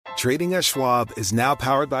Trading at Schwab is now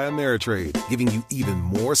powered by Ameritrade, giving you even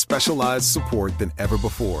more specialized support than ever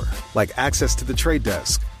before. Like access to the trade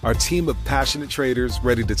desk, our team of passionate traders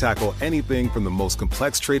ready to tackle anything from the most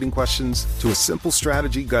complex trading questions to a simple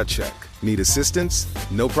strategy gut check. Need assistance?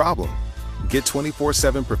 No problem. Get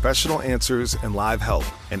 24/7 professional answers and live help,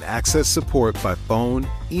 and access support by phone,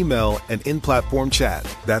 email, and in-platform chat.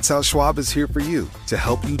 That's how Schwab is here for you, to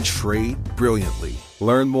help you trade brilliantly.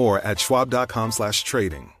 Learn more at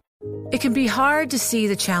schwab.com/trading. It can be hard to see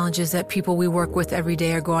the challenges that people we work with every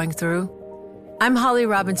day are going through. I'm Holly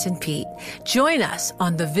Robinson Pete. Join us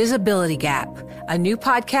on The Visibility Gap, a new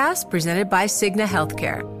podcast presented by Cigna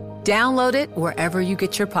Healthcare. Download it wherever you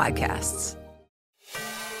get your podcasts.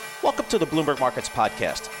 Welcome to the Bloomberg Markets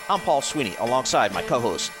Podcast. I'm Paul Sweeney, alongside my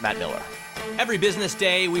co-host, Matt Miller. Every business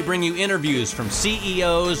day, we bring you interviews from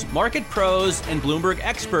CEOs, market pros, and Bloomberg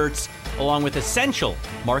experts, along with essential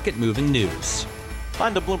market-moving news.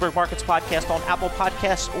 Find the Bloomberg Markets Podcast on Apple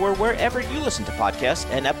Podcasts or wherever you listen to podcasts,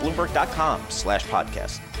 and at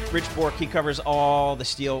Bloomberg.com/podcast. Rich Bork, he covers all the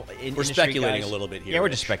steel industry. We're speculating guys. a little bit here. Yeah, we're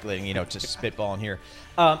just speculating, just spitballing here.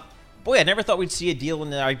 Boy, I never thought we'd see a deal in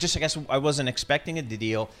there. I guess I wasn't expecting a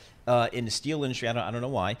deal in the steel industry. I don't know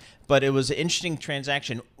why, but it was an interesting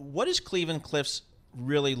transaction. What is Cleveland-Cliffs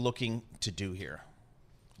really looking to do here?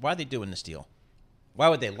 Why are they doing this deal? Why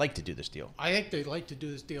would they like to do this deal? I think they'd like to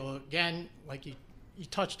do this deal again, like you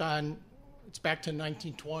touched on. It's back to the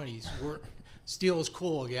 1920s, where steel is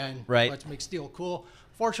cool again. Right. Let's make steel cool.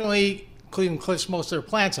 Fortunately, Cleveland-Cliffs, most of their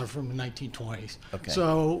plants are from the 1920s. Okay.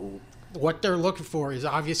 So what they're looking for is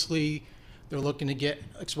obviously they're looking to get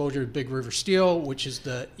exposure to Big River Steel, which is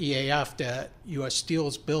the EAF that U.S. Steel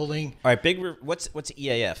is building. All right, what's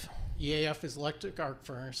EAF? EAF is electric arc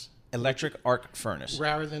furnace. Electric arc furnace.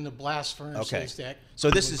 Rather than the blast furnaces that. So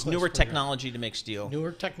this is Cleveland-Cliffs newer put in. technology to make steel.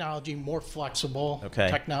 Newer technology, more flexible Okay.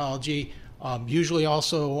 technology, usually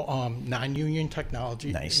also non-union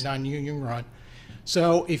technology, Nice. non-union run.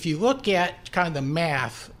 So if you look at kind of the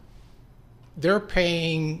math, they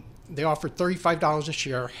offer $35 a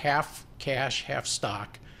share, half cash, half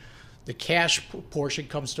stock. The cash portion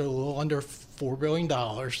comes to a little under $4 billion.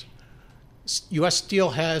 U.S. Steel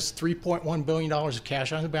has $3.1 billion of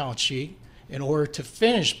cash on the balance sheet. In order to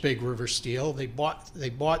finish Big River Steel, they bought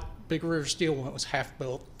Big River Steel when it was half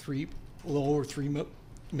built, a little over 3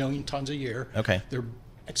 million tons a year. Okay. They're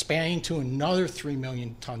expanding to another 3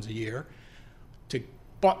 million tons a year. To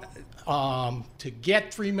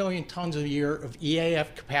get 3 million tons a year of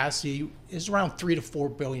EAF capacity is around $3 to $4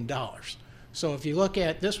 billion. So if you look at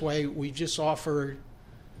it this way, we just offered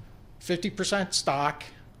 50% stock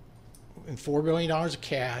and $4 billion of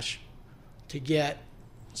cash to get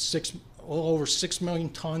a little over 6 million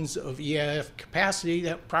tons of EAF capacity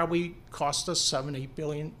that probably cost us $7-8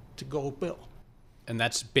 billion to go build. And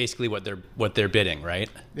that's basically what they're bidding,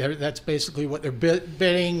 right? That's basically what they're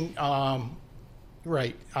bidding,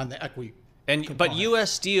 right, on the equity. But component.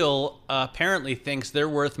 U.S. Steel apparently thinks they're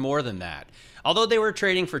worth more than that. Although they were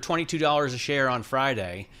trading for $22 a share on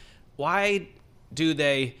Friday, why do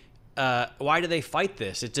they fight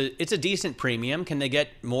this? It's a decent premium. Can they get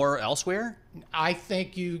more elsewhere? I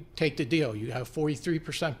think you take the deal. You have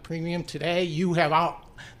 43% premium today.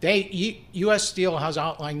 U.S. Steel has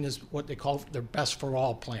outlined this what they call their best for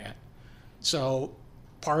all plan. So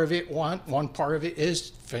part of it, one part of it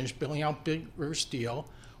is finish building out Big River Steel.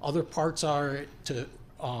 Other parts are to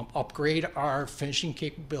upgrade our finishing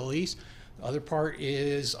capabilities. The other part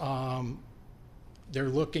is they're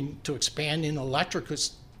looking to expand in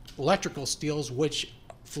electrical steels, which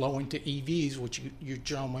flow into EVs, which you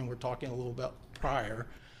gentlemen were talking a little bit prior.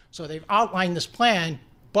 So they've outlined this plan,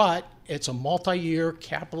 but it's a multi-year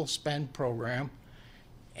capital spend program,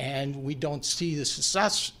 and we don't see the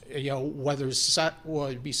success. Whether it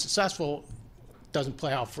would be successful doesn't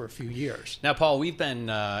play out for a few years. Now, Paul, we've been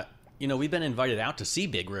invited out to see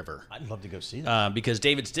Big River. I'd love to go see that. Because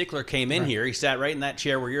David Stickler came in here. He sat right in that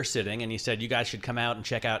chair where you're sitting, and he said, you guys should come out and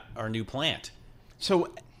check out our new plant.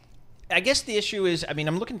 So I guess the issue is,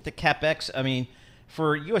 I'm looking at the CapEx.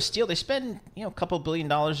 For U.S. Steel, they spend, a couple $1 billion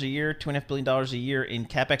a year, $2.5 billion a year in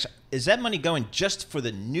CapEx. Is that money going just for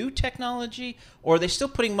the new technology, or are they still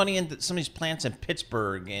putting money into some of these plants in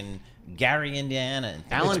Pittsburgh and Gary, Indiana, and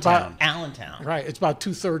Allentown? Right. It's about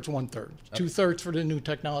 2/3, 1/3. Okay. 2/3 for the new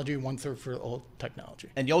technology, 1/3 for the old technology.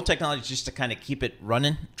 And the old technology is just to kind of keep it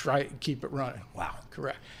running? Try to keep it running. Wow.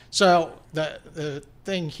 Correct. So the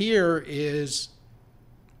thing here is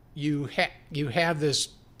you have this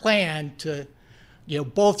plan to,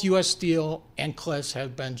 both U.S. Steel and Cliffs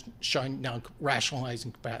have been shutting down,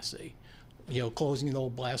 rationalizing capacity. closing the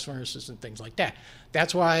old blast furnaces and things like that.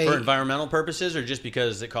 That's why For environmental purposes, or just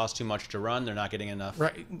because it costs too much to run, they're not getting enough,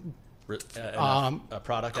 enough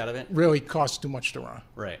product out of it? really costs too much to run.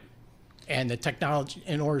 Right. And the technology,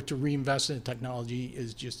 in order to reinvest in the technology,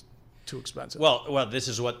 is just too expensive. Well, this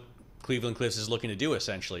is what Cleveland Cliffs is looking to do,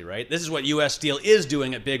 essentially, right? This is what U.S. Steel is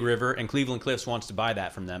doing at Big River, and Cleveland Cliffs wants to buy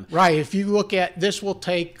that from them. Right. If you look at this, will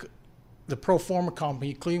take the pro forma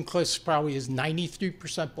company. Cleveland Cliffs probably is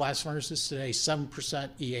 93% blast furnaces today, 7%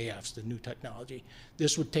 EAFs, the new technology.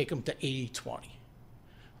 This would take them to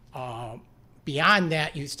 80-20. Beyond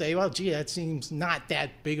that, you say, well, gee, that seems not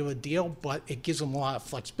that big of a deal, but it gives them a lot of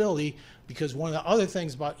flexibility, because one of the other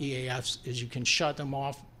things about EAFs is you can shut them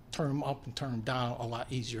off, turn them up and turn them down a lot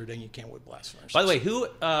easier than you can with blast furnaces. By the way,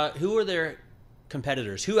 who are their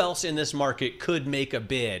competitors? Who else in this market could make a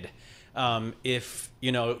bid if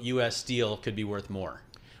U.S. Steel could be worth more?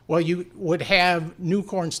 Well, you would have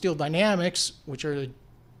Nucor and Steel Dynamics, which are the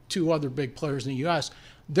two other big players in the U.S.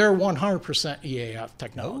 They're 100% EAF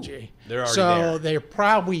technology. They're already so there. They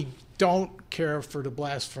probably don't care for the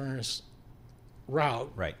blast furnace route.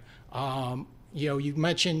 Right. You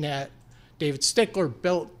mentioned that David Stickler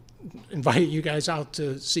invited you guys out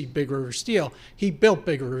to see Big River Steel. He built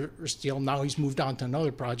Big River Steel. Now he's moved on to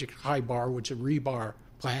another project, High Bar, which is a rebar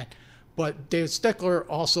plant. But David Stickler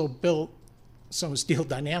also built some of Steel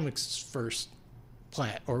Dynamics' first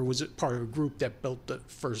plant, or was it part of a group that built the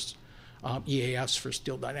first EAFs for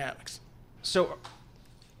Steel Dynamics? So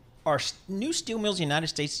are new steel mills in the United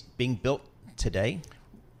States being built today?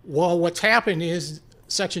 Well, what's happened is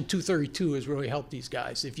Section 232 has really helped these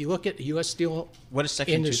guys. If you look at the U.S. steel What is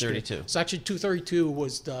Section industry, 232? Section 232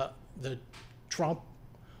 was the Trump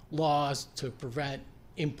laws to prevent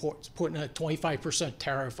imports, putting a 25%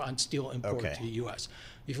 tariff on steel import to the U.S.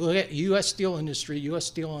 If you look at U.S. steel industry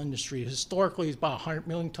historically is about 100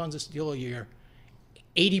 million tons of steel a year.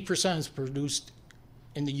 80% is produced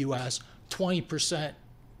in the U.S., 20%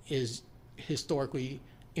 is historically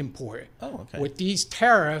imported. Oh, okay. With these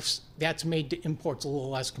tariffs, that's made the imports a little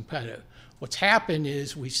less competitive. What's happened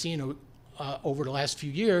is we've seen over the last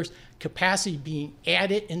few years capacity being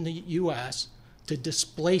added in the U.S. to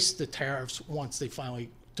displace the tariffs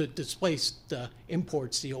to displace the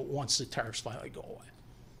import steel once the tariffs finally go away.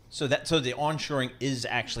 So the onshoring is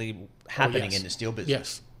actually happening in the steel business.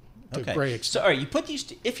 Yes. To a great extent. So, all right,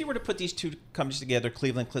 if you were to put these two companies together,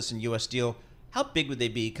 Cleveland Cliffs and U.S. Steel, how big would they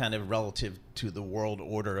be kind of relative to the world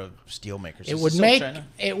order of steel makers? It would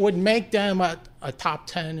make them a top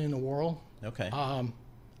 10 in the world. Okay.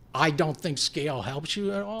 I don't think scale helps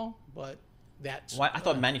you at all, but that's... Well, I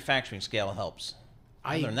thought manufacturing scale helps.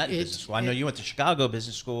 I learned that in business school. I know you went to Chicago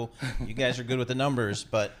Business School. You guys are good with the numbers,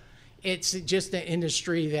 but... It's just an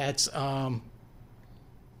industry that's,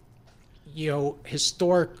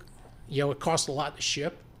 historic. It costs a lot to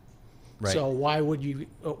ship. Right. So why would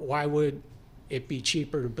it be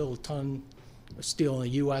cheaper to build a ton of steel in the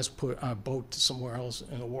U.S., put on a boat to somewhere else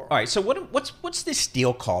in the world? All right, so what's this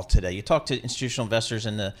steel call today? You talk to institutional investors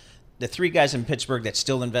and the three guys in Pittsburgh that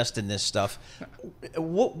still invest in this stuff.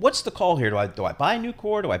 What's the call here? Do I buy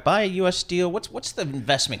Nucor? Do I buy a U.S. Steel? What's the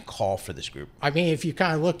investment call for this group? I mean, if you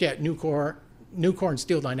kind of look at Nucor and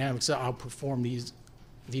Steel Dynamics, outperform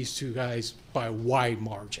these two guys by a wide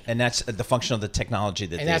margin. And that's the function of the technology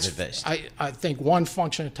that they've advanced. I think one,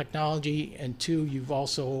 function of technology, and two, you've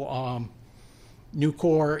also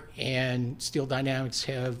Nucor and Steel Dynamics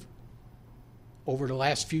have over the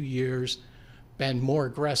last few years been more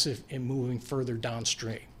aggressive in moving further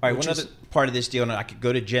downstream. All right, one other part of this deal, and I could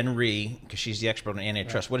go to Jen Rhee because she's the expert on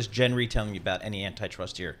antitrust. Right. What is Jen Rhee telling you about any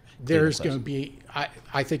antitrust here? There's going to be,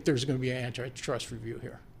 I think there's going to be an antitrust review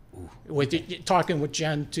here. Talking with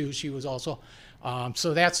Jen too, she was also.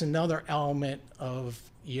 So that's another element of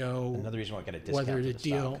another reason why I got a discount whether the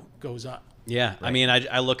deal stock goes up. Yeah, right. I mean,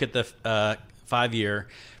 I look at the 5-year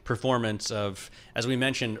performance of, as we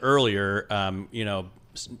mentioned earlier,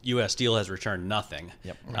 U.S. Steel has returned nothing,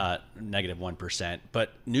 negative 1%,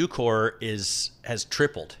 but Nucor has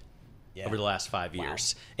tripled over the last 5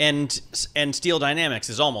 years, and Steel Dynamics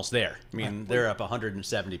is almost there. I mean, they're up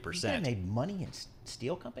 170%. They made money in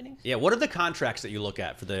steel companies. Yeah, what are the contracts that you look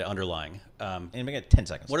at for the underlying? And we got 10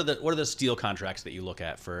 seconds. What are the steel contracts that you look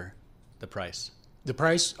at for the price? The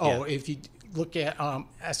price? Oh, Yeah. if you look at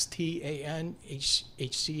STANHC.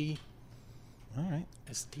 All right.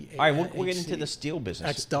 STANHC. All right, we'll get into the steel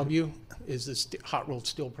business. XW is the hot rolled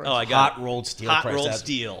steel price. Oh, I got Hot rolled steel hot price. rolled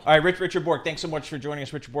steel. All right, Richard Bork, thanks so much for joining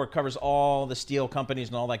us. Richard Bork covers all the steel companies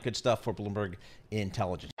and all that good stuff for Bloomberg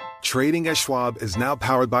Intelligence. Trading at Schwab is now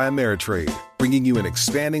powered by Ameritrade. bringing you an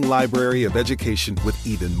expanding library of education with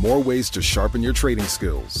even more ways to sharpen your trading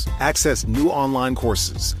skills. Access new online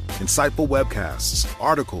courses, insightful webcasts,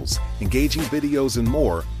 articles, engaging videos, and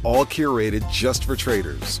more, all curated just for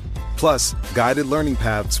traders. Plus, guided learning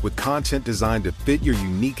paths with content designed to fit your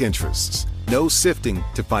unique interests. No sifting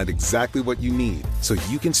to find exactly what you need so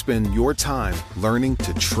you can spend your time learning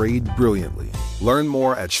to trade brilliantly. Learn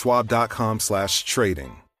more at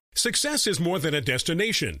schwab.com/trading. Success is more than a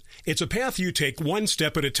destination. It's a path you take one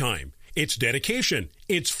step at a time. It's dedication,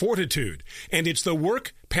 it's fortitude, and it's the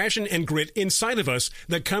work, passion, and grit inside of us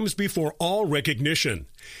that comes before all recognition.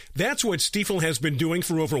 That's what Stifel has been doing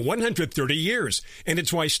for over 130 years, and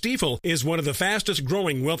it's why Stifel is one of the fastest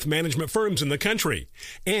growing wealth management firms in the country.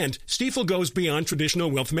 And Stifel goes beyond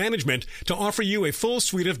traditional wealth management to offer you a full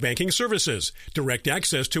suite of banking services, direct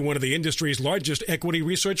access to one of the industry's largest equity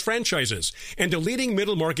research franchises, and a leading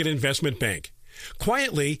middle market investment bank.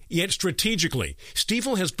 Quietly, yet strategically,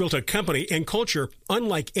 Stifel has built a company and culture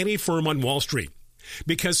unlike any firm on Wall Street.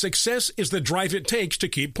 Because success is the drive it takes to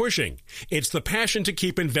keep pushing. It's the passion to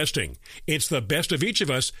keep investing. It's the best of each of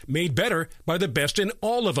us made better by the best in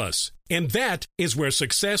all of us. And that is where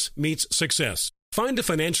success meets success. Find a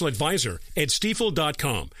financial advisor at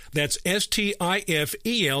Stifel.com. That's STIFEL.com.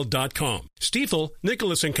 Stifel,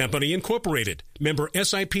 Nicholas & Company, Incorporated. Member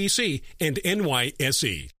SIPC and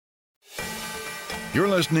NYSE. You're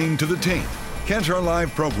listening to The Tape. Catch our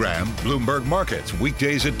live program, Bloomberg Markets,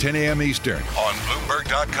 weekdays at 10 a.m. Eastern on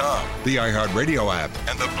Bloomberg.com, the iHeartRadio app,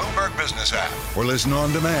 and the Bloomberg Business app. Or listen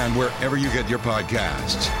on demand wherever you get your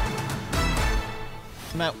podcasts.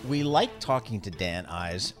 Matt, we like talking to Dan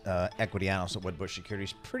Ives, equity analyst at Wedbush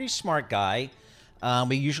Securities. Pretty smart guy.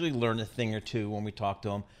 We usually learn a thing or two when we talk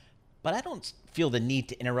to him. But I don't feel the need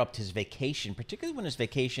to interrupt his vacation, particularly when his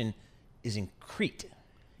vacation is in Crete.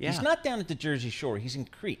 Yeah. He's not down at the Jersey Shore. He's in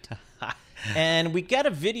Crete. And we got a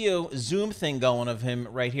video Zoom thing going of him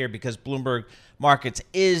right here because Bloomberg Markets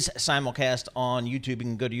is simulcast on YouTube. You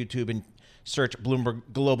can go to YouTube and search Bloomberg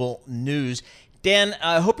Global News. Dan,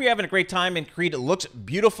 I hope you're having a great time in Crete. It looks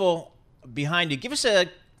beautiful behind you. Give us a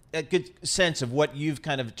good sense of what you've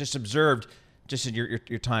kind of just observed just in your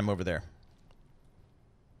time over there.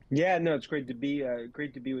 Yeah, no, it's great to be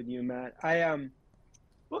with you, Matt.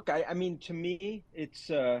 Look, I mean, to me, it's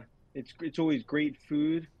always great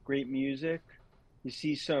food, great music. You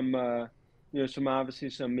see some obviously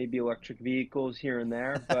some maybe electric vehicles here and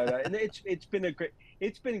there, but and it's been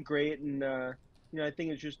great, and I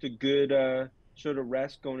think it's just a good sort of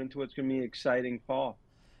rest going into what's going to be an exciting fall.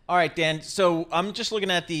 All right, Dan. So I'm just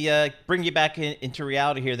looking at the bring you back into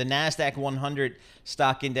reality here. The NASDAQ 100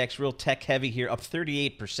 stock index, real tech heavy here, up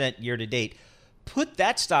 38% year to date. Put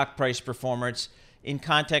that stock price performance in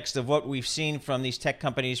context of what we've seen from these tech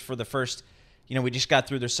companies for the first, we just got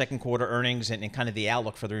through their second quarter earnings and kind of the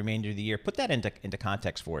outlook for the remainder of the year. Put that into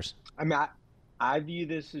context for us. I mean, I view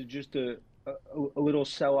this as just a little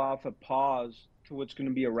sell-off, a pause to what's going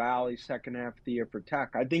to be a rally second half of the year for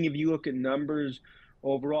tech. I think if you look at numbers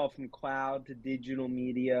overall from cloud to digital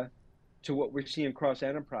media to what we're seeing across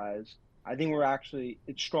enterprise, I think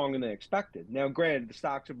it's stronger than expected. Now, granted, the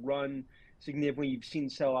stocks have run significantly. You've seen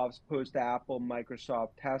sell-offs post Apple, Microsoft,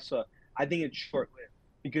 Tesla. I think it's short-lived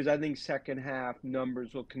because I think second half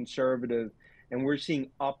numbers look conservative, and we're seeing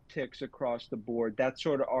upticks across the board. That's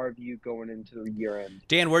sort of our view going into the year end.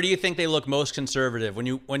 Dan, where do you think they look most conservative? When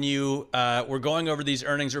you were going over these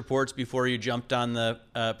earnings reports before you jumped on the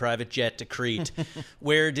private jet to Crete,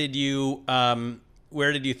 where did you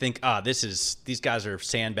think these guys are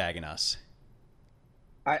sandbagging us?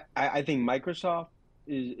 I think Microsoft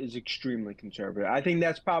is extremely conservative. I think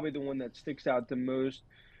that's probably the one that sticks out the most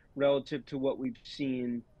relative to what we've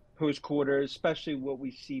seen post-quarter, especially what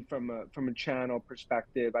we see from a channel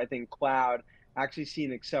perspective. I think cloud actually see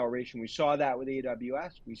an acceleration. We saw that with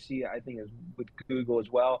AWS. We see, I think, with Google as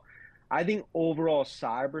well. I think overall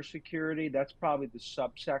cybersecurity, that's probably the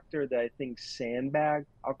subsector that I think sandbag,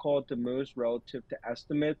 I'll call it the most relative to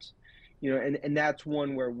estimates. And that's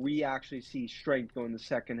one where we actually see strength going the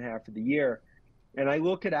second half of the year. And I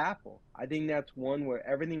look at Apple. I think that's one where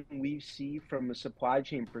everything we see from a supply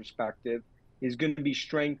chain perspective is going to be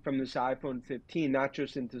strength from this iPhone 15, not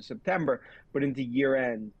just into September, but into year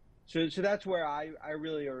end. So that's where I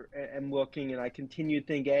really am looking, and I continue to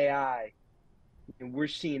think AI, and we're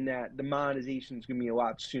seeing that the monetization is going to be a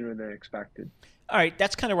lot sooner than expected. All right,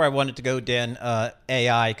 that's kind of where I wanted to go, Dan,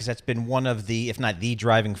 AI, because that's been one of the, if not the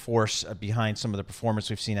driving force behind some of the performance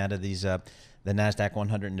we've seen out of these the NASDAQ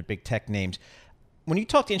 100 and the big tech names. When you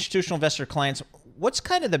talk to institutional investor clients, what's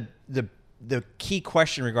kind of the key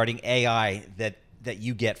question regarding AI that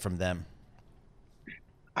you get from them?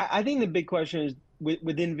 I think the big question is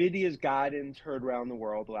with Nvidia's guidance heard around the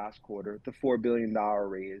world last quarter, the $4 billion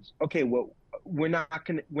raise. Okay, well, we're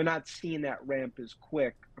not seeing that ramp as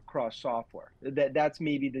quick across software. That's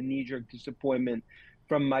maybe the knee-jerk disappointment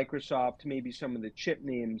from Microsoft to maybe some of the chip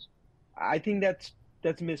names. I think that's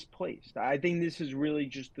misplaced. I think this is really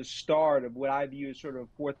just the start of what I view as sort of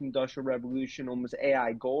fourth industrial revolution, almost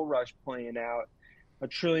AI gold rush playing out, $1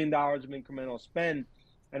 trillion of incremental spend.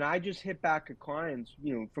 And I just hit back at clients,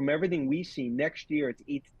 from everything we see next year, it's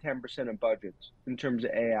 8 to 10% of budgets in terms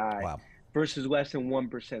of AI Wow. versus less than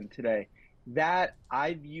 1% today. That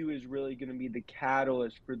I view is really going to be the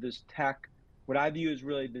catalyst for this tech, what I view is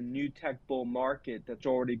really the new tech bull market that's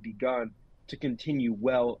already begun to continue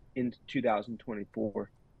well into 2024.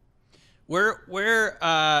 Where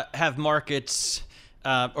have markets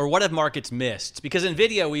or what have markets missed? Because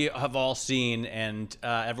Nvidia we have all seen and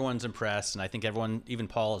everyone's impressed, and I think everyone, even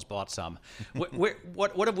Paul, has bought some.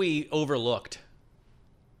 What have we overlooked?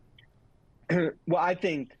 Well, I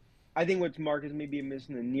think what's markets maybe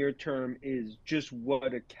missing in the near term is just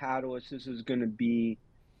what a catalyst this is going to be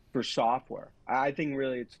for software. I think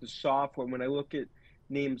really it's the software. When I look at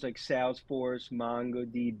names like Salesforce,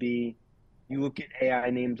 MongoDB, you look at AI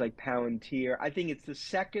names like Palantir, I think it's the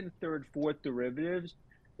second, third, fourth derivatives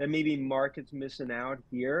that maybe markets missing out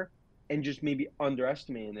here and just maybe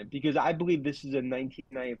underestimating it, because I believe this is a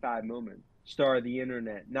 1995 moment, start of the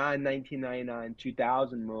internet, not a 1999,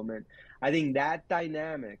 2000 moment. I think that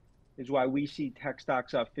dynamic is why we see tech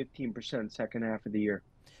stocks up 15% second half of the year.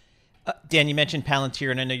 Dan, you mentioned Palantir,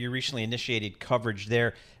 and I know you recently initiated coverage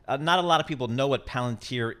there. Not a lot of people know what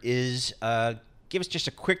Palantir is. Give us just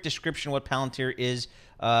a quick description of what Palantir is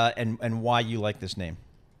and why you like this name.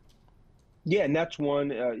 Yeah, and that's one.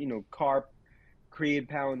 CARP created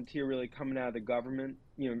Palantir really coming out of the government.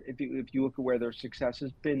 If you look at where their success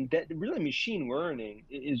has been, that really machine learning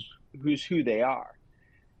is who they are,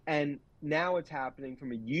 and now it's happening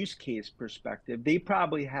from a use case perspective. They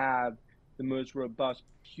probably have the most robust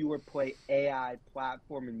pure play AI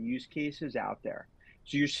platform and use cases out there.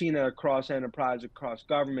 So you're seeing that across enterprise, across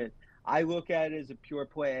government. I look at it as a pure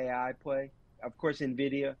play AI play. Of course,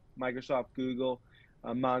 NVIDIA, Microsoft, Google,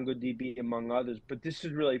 MongoDB, among others. But this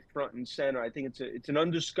is really front and center. I think it's an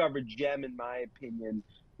undiscovered gem, in my opinion,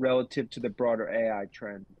 relative to the broader AI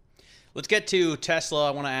trend. Let's get to Tesla.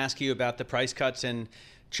 I want to ask you about the price cuts in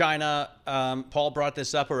China. Paul brought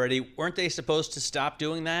this up already. Weren't they supposed to stop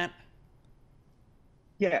doing that?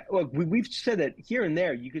 Yeah, look, we've said that here and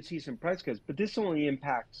there you could see some price cuts, but this only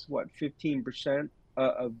impacts, 15%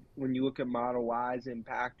 of when you look at Model Ys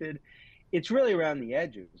impacted. It's really around the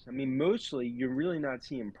edges. I mean, mostly you're really not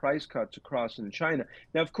seeing price cuts across in China.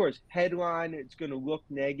 Now, of course, headline, it's going to look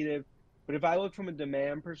negative, but if I look from a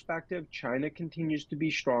demand perspective, China continues to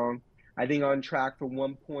be strong. I think on track for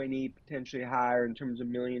 1.8, potentially higher in terms of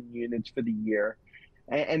million units for the year.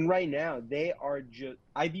 And right now, they are just,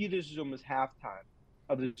 I view this as almost halftime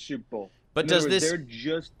of the Super Bowl. But they're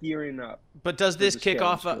just gearing up. But does this kick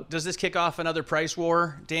off another price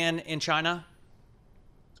war, Dan, in China?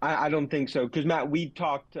 I don't think so, because Matt, we've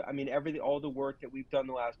talked. I mean, all the work that we've done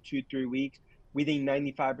the last 2-3 weeks, we think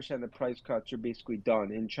 95% of the price cuts are basically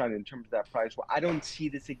done in China in terms of that price war. I don't see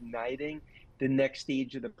this igniting the next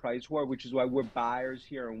stage of the price war, which is why we're buyers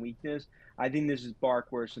here on weakness. I think this is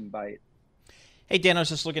bark worse than bite. Hey, Dan, I was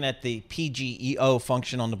just looking at the PGEO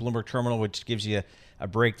function on the Bloomberg terminal, which gives you a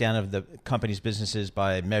breakdown of the company's businesses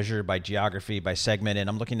by measure, by geography, by segment. And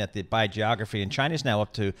I'm looking at the by geography, and China's now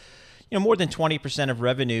up to more than 20% of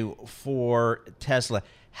revenue for Tesla.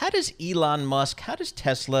 How does Elon Musk, how does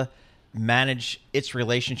Tesla manage its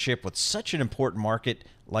relationship with such an important market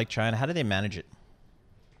like China? How do they manage it?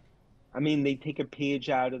 I mean, they take a page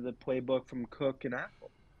out of the playbook from Cook and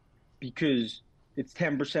Apple, because it's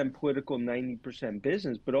 10% political, 90%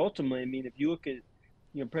 business. But ultimately, I mean, if you look at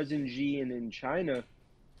President Xi and in China,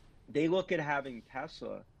 they look at having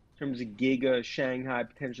Tesla in terms of Giga, Shanghai,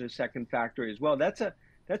 potentially a second factory as well. That's a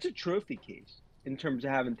trophy case in terms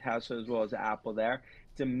of having Tesla as well as Apple there.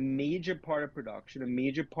 It's a major part of production, a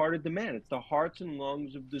major part of demand. It's the hearts and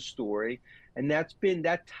lungs of the story. And that's been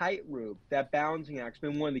that tightrope, that balancing act, has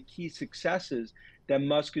been one of the key successes that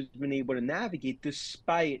Musk has been able to navigate,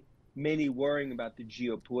 despite many worrying about the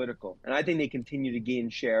geopolitical. And I think they continue to gain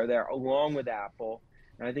share there along with Apple.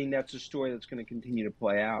 And I think that's a story that's going to continue to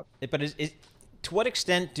play out. But to what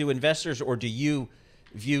extent do investors, or do you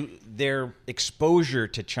view their exposure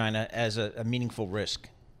to China as a meaningful risk?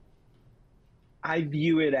 I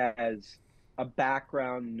view it as a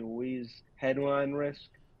background noise headline risk.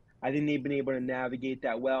 I think they've been able to navigate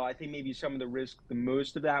that well. I think maybe some of the risk, the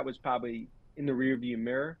most of that was probably in the rearview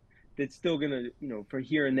mirror. that's still going to, for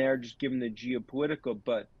here and there, just given the geopolitical.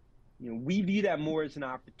 But, we view that more as an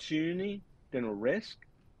opportunity than a risk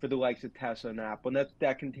for the likes of Tesla and Apple. And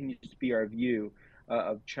that continues to be our view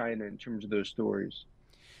of China in terms of those stories.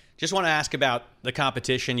 Just want to ask about the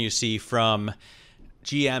competition you see from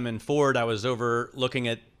GM and Ford. I was over looking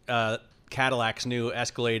at Cadillac's new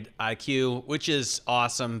Escalade IQ, which is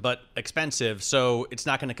awesome but expensive, so it's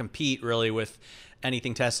not going to compete really with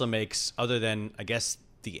anything Tesla makes other than, I guess,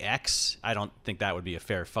 the X. I don't think that would be a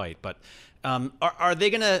fair fight, but are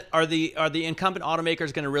the incumbent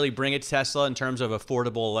automakers going to really bring it to Tesla in terms of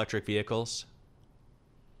affordable electric vehicles?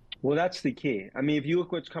 Well, that's the key. I mean, if you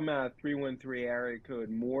look what's coming out of 313 area code,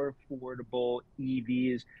 more affordable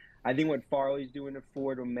EVs. I think what Farley's doing at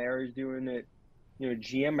Ford, what Mary's doing at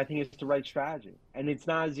GM, I think it's the right strategy. And it's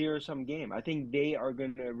not a zero-sum game. I think they are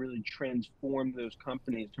going to really transform those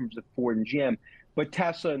companies in terms of Ford and GM. But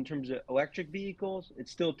Tesla, in terms of electric vehicles,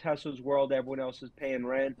 it's still Tesla's world. Everyone else is paying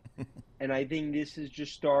rent. And I think this is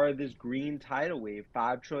just started this green tidal wave,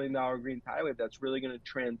 $5 trillion green tidal wave that's really going to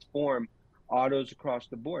transform autos across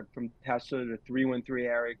the board, from Tesla to 313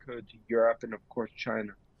 area code to Europe and, of course,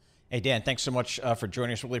 China. Hey, Dan, thanks so much for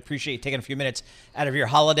joining us. Really appreciate you taking a few minutes out of your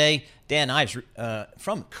holiday. Dan Ives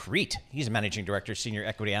from Crete. He's a managing director, senior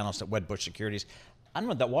equity analyst at Wedbush Securities. I don't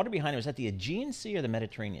know, that water behind him, is that the Aegean Sea or the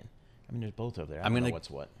Mediterranean? I mean, there's both over there. I don't know what's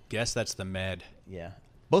what. Guess that's the Med. Yeah.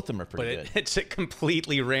 Both of them are pretty good. It's a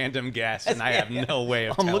completely random guess, and I have no way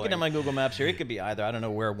of telling. I'm looking at my Google Maps here. It could be either. I don't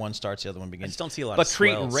know where one starts, the other one begins. I just don't see a lot of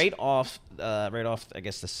swells. But Crete, right off, I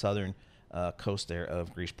guess, the southern coast there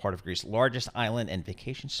of Greece, part of Greece, largest island and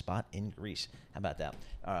vacation spot in Greece. How about that?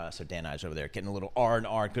 So Dan Ives over there getting a little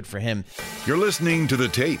R&R. Good for him. You're listening to The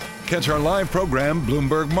Tape. Catch our live program,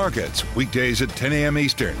 Bloomberg Markets, weekdays at 10 a.m.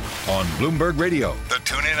 Eastern on Bloomberg Radio, the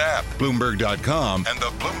TuneIn app, Bloomberg.com, and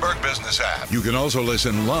the Bloomberg Business app. You can also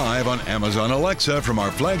listen live on Amazon Alexa from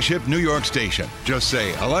our flagship New York station. Just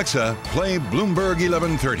say, Alexa, play Bloomberg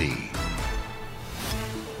 1130.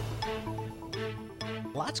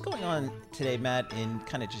 Lots going on today, Matt, in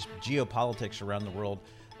kind of just geopolitics around the world.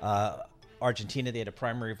 Argentina, they had a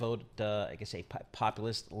primary vote. I guess a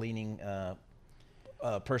populist-leaning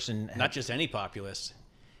person. Not just any populist.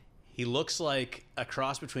 He looks like a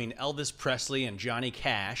cross between Elvis Presley and Johnny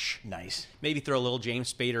Cash. Nice. Maybe throw a little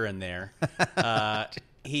James Spader in there.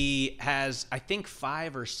 He has, I think,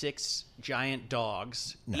 5 or 6 giant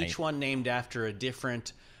dogs, nice. Each one named after a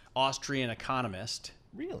different Austrian economist.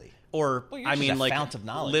 Really? Or, I mean, like fount of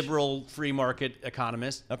knowledge. Liberal free market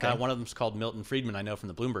economist. Okay. One of them is called Milton Friedman, I know from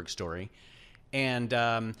the Bloomberg story. And,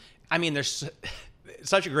 I mean, there's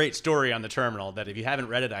such a great story on the terminal that if you haven't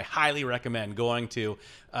read it, I highly recommend going to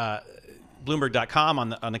Bloomberg.com on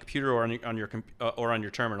the computer or on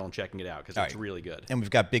your terminal and checking it out, because it's really good. And we've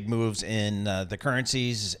got big moves in the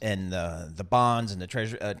currencies and the bonds and the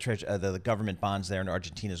the government bonds there in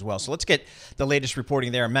Argentina as well. So let's get the latest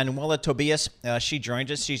reporting there. Manuela Tobias, she joins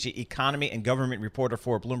us. She's the economy and government reporter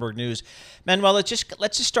for Bloomberg News. Manuela,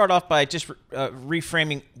 let's just start off by just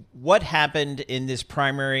reframing what happened in this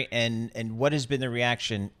primary and what has been the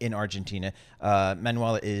reaction in Argentina.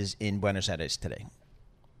 Manuela is in Buenos Aires today.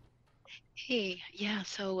 Hey, yeah,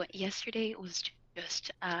 so yesterday was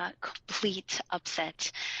just a complete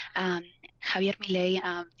upset. Javier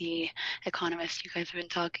Milei, the economist you guys have been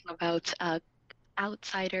talking about,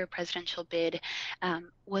 outsider presidential bid,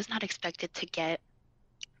 was not expected to get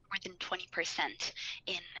more than 20%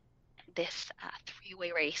 in this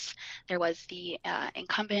three-way race. There was the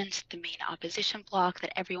incumbent, the main opposition bloc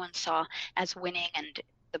that everyone saw as winning, and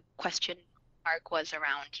the question mark was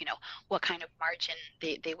around, what kind of margin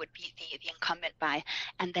they would beat the incumbent by.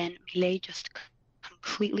 And then Milei just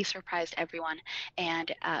completely surprised everyone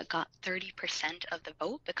and got 30% of the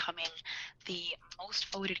vote, becoming the most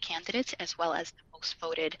voted candidate as well as the most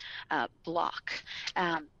voted bloc.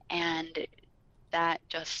 And that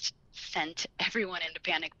just sent everyone into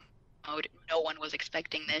panic mode. No one was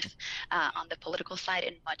expecting this on the political side,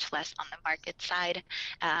 and much less on the market side.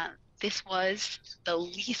 This was the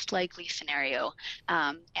least likely scenario,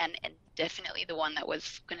 and definitely the one that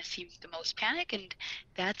was going to see the most panic, and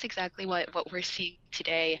that's exactly what we're seeing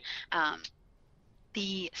today.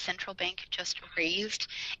 The central bank just raised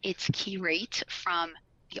its key rate from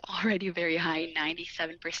the already very high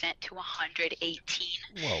 97% to 118,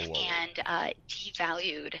 and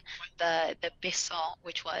devalued the peso,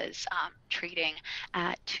 which was trading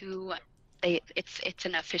at it's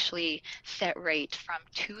an officially set rate from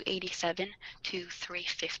 287 to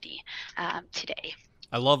 350 today.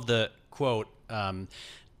 I love the quote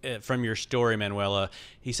from your story, Manuela.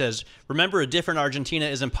 He says, "Remember, a different Argentina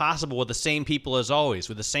is impossible with the same people as always,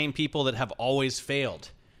 with the same people that have always failed."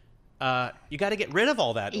 you got to get rid of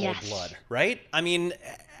all that old Yes. blood, right? I mean,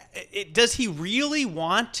 does he really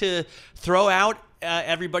want to throw out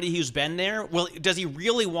everybody who's been there? Well, does he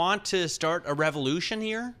really want to start a revolution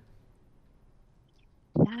here?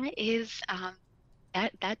 That is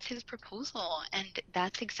that's his proposal, and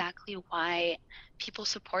that's exactly why people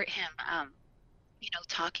support him.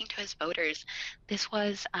 Talking to his voters, this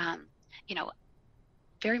was you know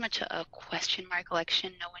very much a question mark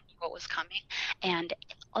election. No one knew what was coming, and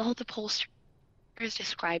all the pollsters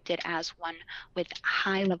described it as one with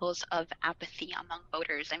high levels of apathy among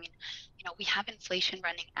voters. I mean, we have inflation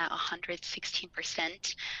running at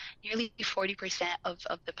 116%. Nearly 40%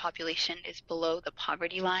 of the population is below the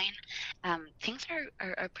poverty line. Things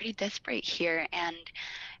are pretty desperate here, and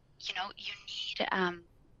you need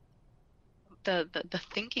the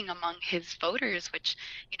thinking among his voters, which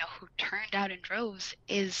who turned out in droves,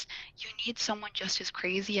 is you need someone just as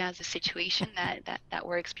crazy as the situation that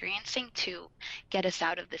we're experiencing to get us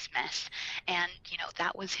out of this mess. And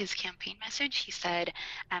that was his campaign message. He said,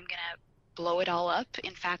 I'm gonna blow it all up.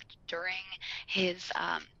 In fact, during his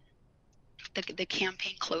the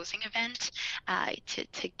campaign closing event,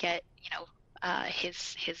 to get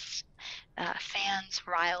his fans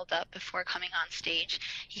riled up before coming on stage,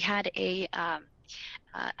 he had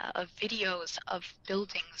of videos of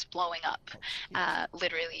buildings blowing up,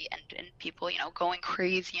 literally, and people going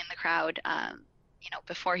crazy in the crowd,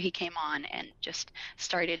 before he came on, and just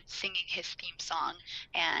started singing his theme song.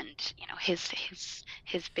 And his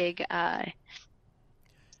big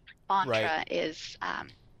mantra is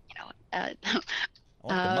Viva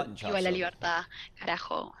la libertad,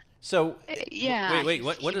 carajo. So, yeah. Wait,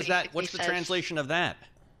 what is that? What's the translation of that?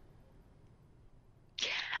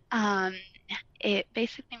 It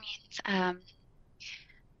basically means,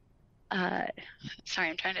 sorry,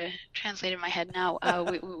 I'm trying to translate it in my head now.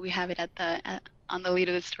 We have it on the lead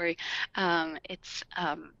of the story. It's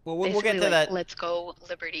we'll get to that. Let's go,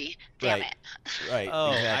 liberty, damn it. Right.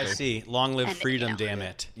 Oh, exactly. I see. Long live freedom, damn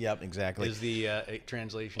it. Yep, exactly. Is the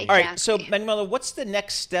translation. All right. So, Manuela, what's the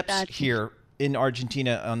next steps here in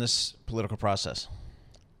Argentina on this political process?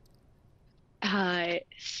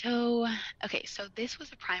 So this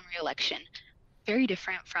was a primary election, very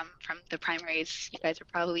different from the primaries you guys are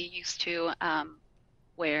probably used to,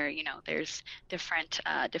 where there's different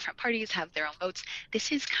parties have their own votes.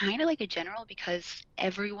 This is kind of like a general, because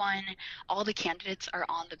all the candidates are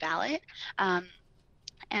on the ballot, and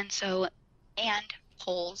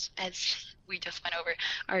polls, as we just went over,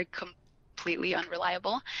 are completely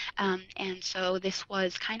unreliable. And so this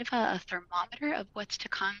was kind of a thermometer of what's to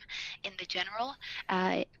come in the general.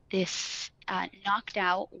 This knocked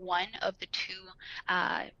out one of the two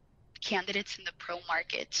candidates in the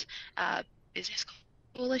pro-market business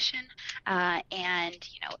coalition, and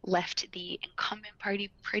left the incumbent party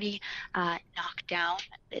pretty knocked down.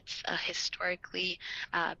 It's a historically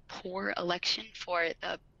poor election for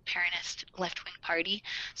the Peronist left-wing party.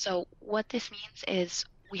 So what this means is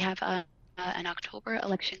we have an October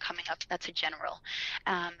election coming up. That's a general.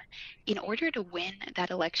 In order to win that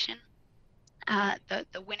election,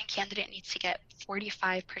 the winning candidate needs to get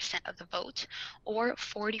 45% of the vote, or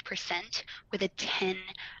 40% with a 10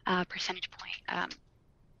 percentage point,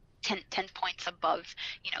 10 points above,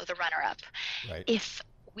 the runner-up. Right. If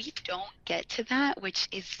we don't get to that, which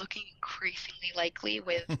is looking increasingly likely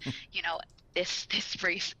with, this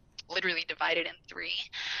race literally divided in three,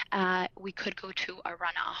 we could go to a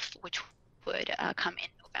runoff, which would come in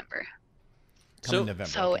November.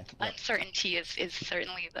 So okay. uncertainty is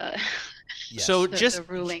certainly the Yes. So the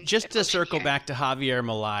ruling just to circle here. back to Javier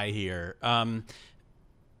Milei here,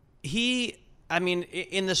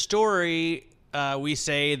 in the story we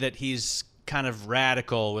say that he's kind of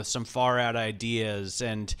radical with some far out ideas,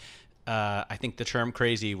 and I think the term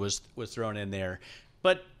crazy was thrown in there,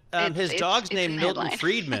 but his dog's named Milton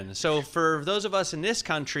Friedman. So for those of us in this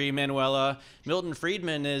country, Manuela, Milton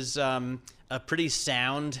Friedman is a pretty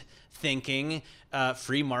sound thinking,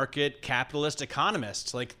 free market capitalist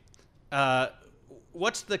economist. Like,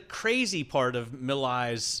 what's the crazy part of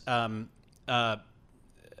Milei's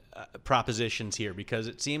propositions here? Because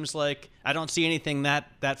it seems like I don't see anything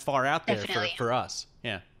that far out there for us.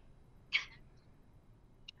 Yeah.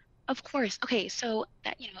 Of course. Okay, so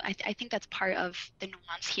that I think that's part of the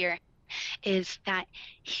nuance here, is that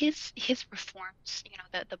his reforms,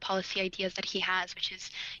 the policy ideas that he has, which is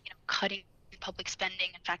cutting public spending.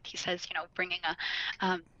 In fact, he says bringing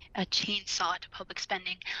a chainsaw to public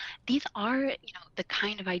spending. These are the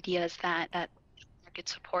kind of ideas that market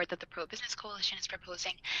support, that the pro-business coalition is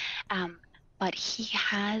proposing, but he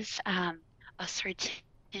has a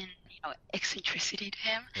certain eccentricity to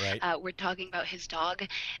him. Right. We're talking about his dog.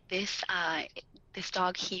 This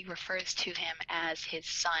dog, he refers to him as his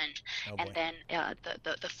son, Oh and boy. then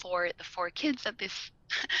the four kids that this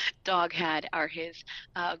dog had are his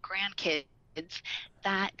grandkids.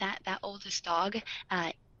 That oldest dog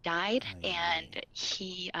died, and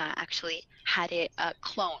he actually had it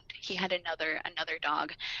cloned. He had another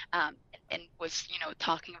dog, and was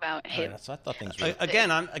talking about All him. right, so I thought things were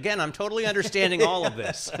I'm totally understanding all of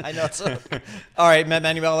this. I know. All right,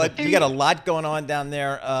 Manuel, you got a lot going on down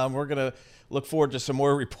there. We're gonna look forward to some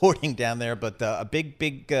more reporting down there, but a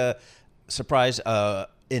big surprise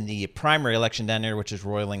in the primary election down there, which is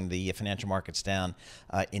roiling the financial markets down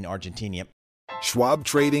in Argentina. Schwab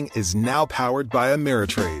Trading is now powered by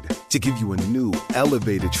Ameritrade to give you a new,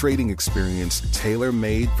 elevated trading experience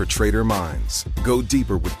tailor-made for trader minds. Go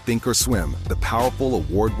deeper with Thinkorswim, the powerful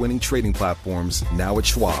award-winning trading platforms now at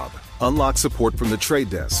Schwab. Unlock support from the trade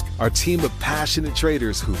desk, our team of passionate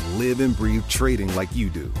traders who live and breathe trading like you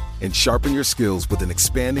do. And sharpen your skills with an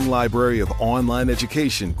expanding library of online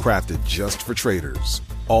education crafted just for traders.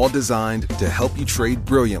 All designed to help you trade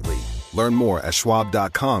brilliantly. Learn more at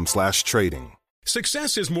schwab.com/trading.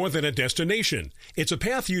 Success is more than a destination. It's a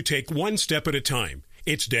path you take one step at a time.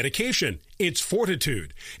 It's dedication, it's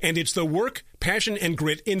fortitude, and it's the work, passion, and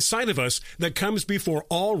grit inside of us that comes before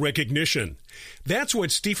all recognition. That's what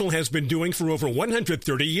Stifel has been doing for over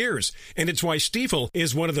 130 years, and it's why Stifel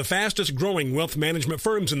is one of the fastest growing wealth management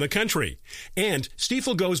firms in the country. And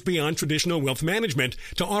Stifel goes beyond traditional wealth management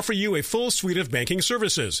to offer you a full suite of banking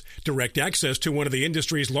services, direct access to one of the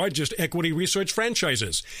industry's largest equity research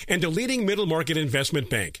franchises, and a leading middle market investment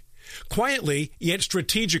bank. Quietly, yet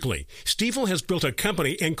strategically, Stifel has built a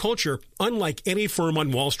company and culture unlike any firm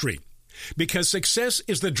on Wall Street. Because success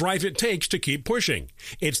is the drive it takes to keep pushing.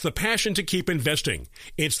 It's the passion to keep investing.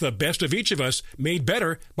 It's the best of each of us made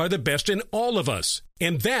better by the best in all of us.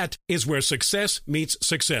 And that is where success meets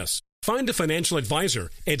success. Find a financial advisor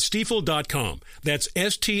at Stifel.com. That's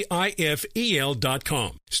Stifel.com.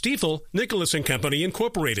 Stifel, Nicholas & Company,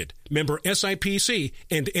 Incorporated. Member SIPC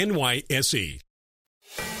and NYSE.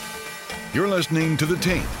 You're listening to The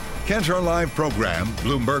Tape. Catch our live program,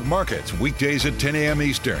 Bloomberg Markets, weekdays at 10 a.m.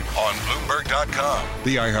 Eastern on Bloomberg.com,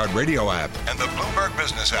 the iHeartRadio app, and the Bloomberg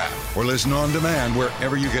Business app. Or listen on demand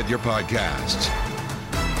wherever you get your podcasts.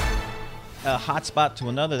 A hot spot to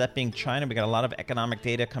another, that being China. We got a lot of economic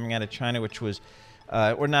data coming out of China, which was,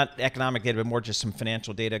 or not economic data, but more just some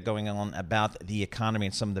financial data going on about the economy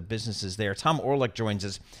and some of the businesses there. Tom Orlik joins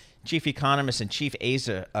us, chief economist and chief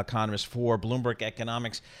Asia economist for Bloomberg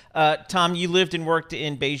Economics. Tom, you lived and worked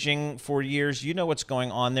in Beijing for years. You know what's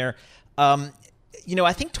going on there. I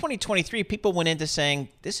think 2023, people went into saying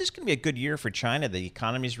this is going to be a good year for China. The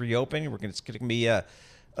economy's reopening. It's going to be a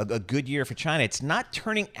good year for China. It's not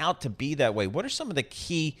turning out to be that way. What are some of the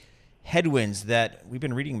key headwinds that we've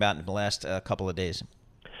been reading about in the last couple of days?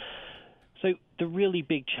 So the really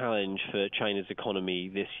big challenge for China's economy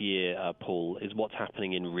this year, Paul, is what's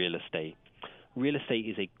happening in real estate. Real estate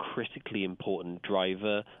is a critically important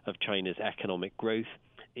driver of China's economic growth.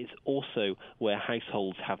 It's also where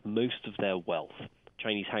households have most of their wealth.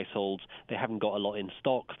 Chinese households, they haven't got a lot in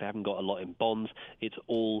stocks, they haven't got a lot in bonds. It's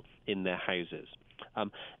all in their houses.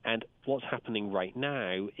 And what's happening right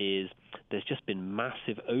now is there's just been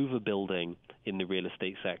massive overbuilding in the real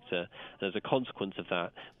estate sector. And as a consequence of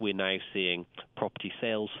that, we're now seeing property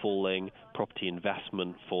sales falling, property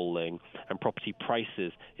investment falling, and property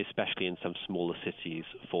prices, especially in some smaller cities,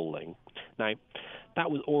 falling. Now,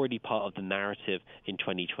 that was already part of the narrative in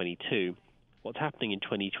 2022. What's happening in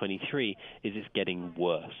 2023 is it's getting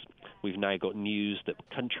worse. We've now got news that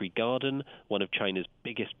Country Garden, one of China's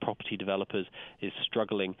biggest property developers, is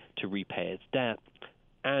struggling to repay its debt.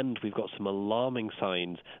 And we've got some alarming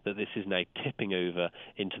signs that this is now tipping over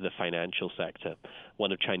into the financial sector.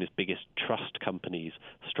 One of China's biggest trust companies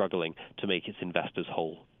struggling to make its investors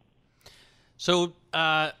whole. So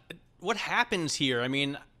what happens here? I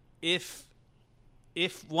mean, if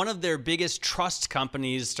one of their biggest trust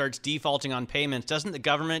companies starts defaulting on payments, doesn't the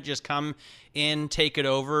government just come in, take it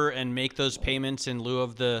over, and make those payments in lieu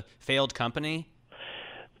of the failed company?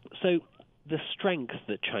 So the strength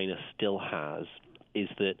that China still has is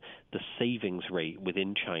that the savings rate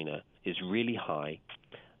within China is really high.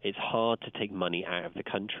 It's hard to take money out of the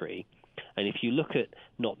country. And if you look at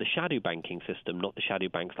not the shadow banking system, not the shadow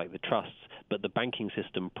banks like the trusts, but the banking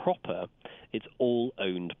system proper, it's all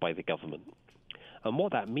owned by the government. And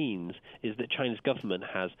what that means is that China's government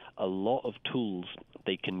has a lot of tools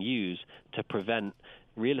they can use to prevent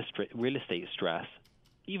real estate stress,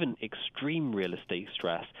 even extreme real estate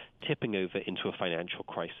stress, tipping over into a financial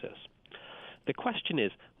crisis. The question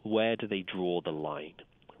is, where do they draw the line,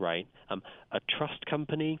 right? A trust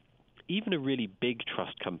company, even a really big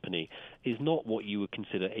trust company, is not what you would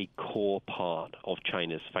consider a core part of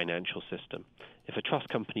China's financial system. If a trust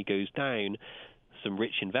company goes down, some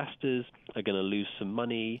rich investors are going to lose some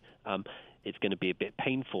money. It's going to be a bit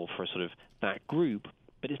painful for sort of that group,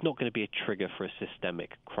 but it's not going to be a trigger for a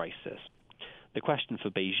systemic crisis. The question for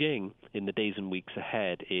Beijing in the days and weeks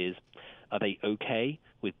ahead is, are they okay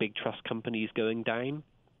with big trust companies going down?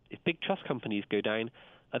 If big trust companies go down,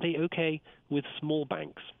 are they okay with small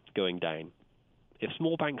banks going down? If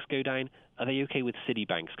small banks go down, are they okay with city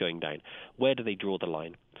banks going down? Where do they draw the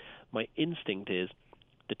line? My instinct is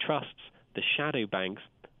the trusts, the shadow banks,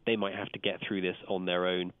 they might have to get through this on their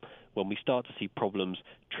own. When we start to see problems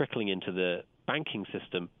trickling into the banking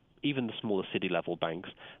system, even the smaller city-level banks,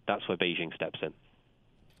 that's where Beijing steps in.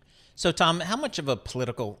 So, Tom, how much of a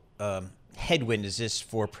political headwind is this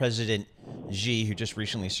for President Xi, who just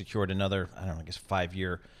recently secured another, I don't know, I guess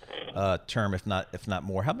 5-year term, if not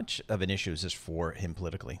more? How much of an issue is this for him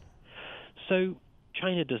politically? So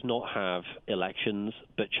China does not have elections,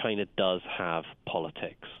 but China does have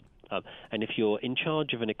politics. And if you're in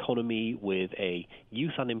charge of an economy with a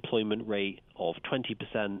youth unemployment rate of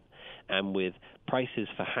 20% and with prices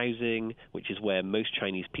for housing, which is where most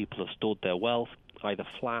Chinese people have stored their wealth, either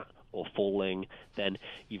flat or falling, then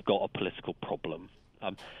you've got a political problem.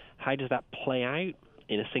 How does that play out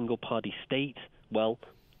in a single-party state? Well,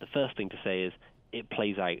 the first thing to say is it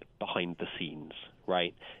plays out behind the scenes,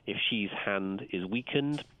 right? If Xi's hand is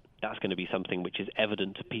weakened, that's going to be something which is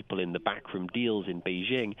evident to people in the backroom deals in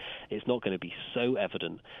Beijing. It's not going to be so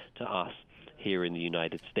evident to us here in the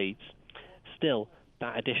United States. Still,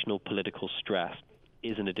 that additional political stress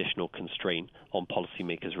is an additional constraint on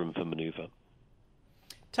policymakers' room for maneuver.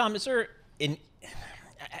 Tom,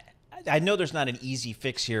 I know there's not an easy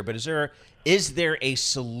fix here, but is there a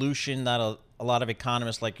solution that a lot of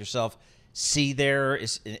economists like yourself see there?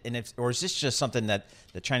 Or is this just something that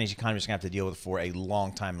the Chinese economy is going to have to deal with for a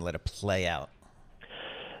long time and let it play out?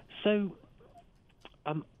 So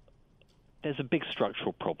there's a big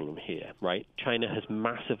structural problem here, right? China has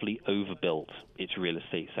massively overbuilt its real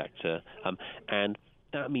estate sector, and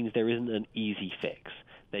that means there isn't an easy fix.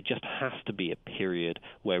 There just has to be a period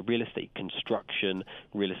where real estate construction,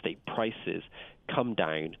 real estate prices come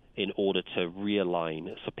down in order to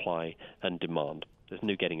realign supply and demand. There's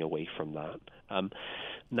no getting away from that.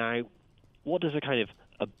 Now, what does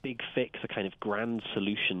a big fix, a kind of grand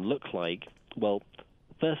solution look like? Well,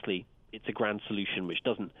 firstly, it's a grand solution which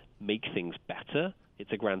doesn't make things better.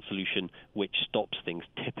 It's a grand solution which stops things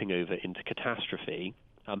tipping over into catastrophe.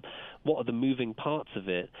 What are the moving parts of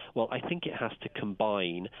it? Well, I think it has to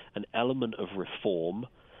combine an element of reform,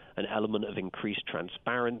 an element of increased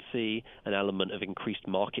transparency, an element of increased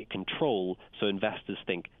market control, so investors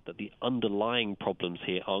think that the underlying problems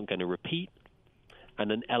here aren't going to repeat,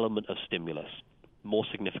 and an element of stimulus, more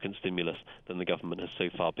significant stimulus than the government has so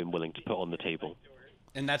far been willing to put on the table.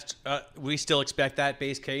 And that's we still expect that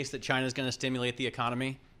base case that China's going to stimulate the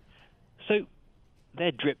economy? So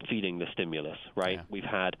they're drip feeding the stimulus, right? Yeah. We've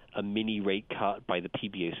had a mini rate cut by the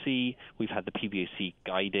PBOC. We've had the PBOC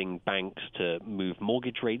guiding banks to move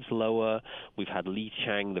mortgage rates lower. We've had Li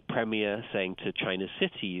Qiang, the premier, saying to China's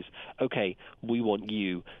cities, okay, we want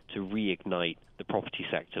you to reignite the property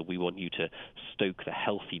sector. We want you to stoke the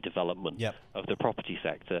healthy development of the property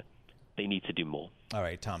sector. They need to do more. All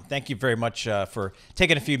right, Tom. Thank you very much for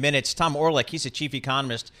taking a few minutes. Tom Orlik, he's the chief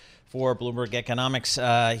economist for Bloomberg Economics.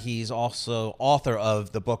 He's also author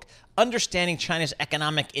of the book, Understanding China's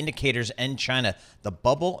Economic Indicators and China, the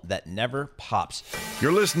Bubble That Never Pops.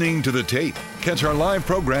 You're listening to The Tape. Catch our live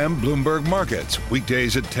program, Bloomberg Markets,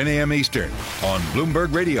 weekdays at 10 a.m. Eastern on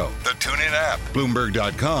Bloomberg Radio, the TuneIn app,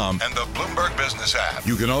 Bloomberg.com, and the Bloomberg Business app.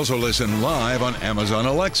 You can also listen live on Amazon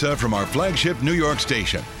Alexa from our flagship New York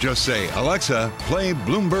station. Just say, Alexa, play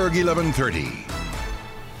Bloomberg 1130.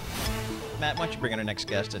 Matt, why don't you bring in our next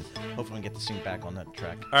guest, and hopefully we can get the scene back on that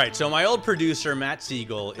track. All right, so my old producer, Matt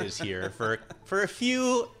Siegel, is here. For a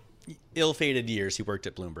few ill-fated years, he worked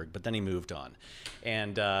at Bloomberg, but then he moved on.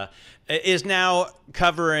 And is now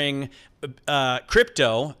covering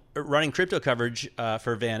crypto, running crypto coverage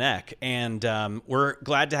for Van Eck. And we're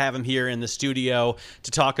glad to have him here in the studio to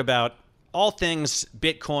talk about all things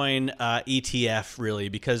Bitcoin ETF, really,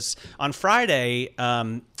 because on Friday,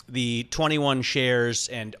 the 21 shares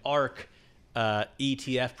and ARK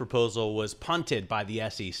ETF proposal was punted by the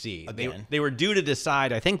SEC. They were due to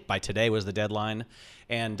decide, I think by today was the deadline,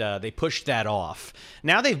 and they pushed that off.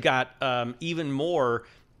 Now they've got even more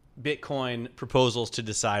Bitcoin proposals to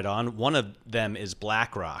decide on. One of them is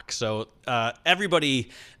BlackRock. So everybody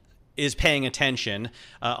is paying attention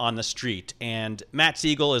on the street. And Matt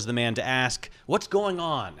Siegel is the man to ask, what's going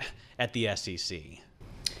on at the SEC?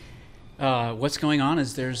 What's going on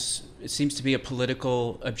is it seems to be a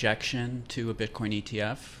political objection to a Bitcoin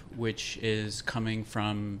ETF, which is coming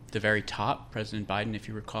from the very top. President Biden, if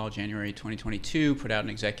you recall, January 2022, put out an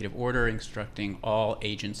executive order instructing all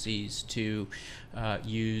agencies to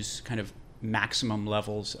use kind of maximum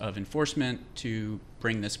levels of enforcement to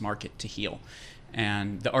bring this market to heel.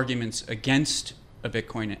 And the arguments against a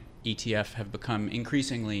Bitcoin ETF have become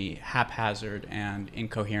increasingly haphazard and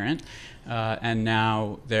incoherent. And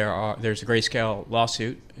now there's a grayscale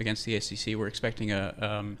lawsuit against the SEC. We're expecting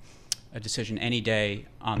a decision any day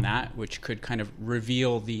on that, which could kind of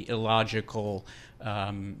reveal the illogical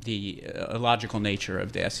nature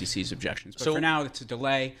of the SEC's objections. But for now, it's a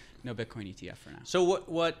delay. No Bitcoin ETF for now. So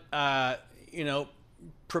what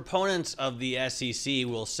proponents of the SEC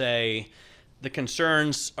will say the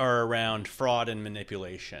concerns are around fraud and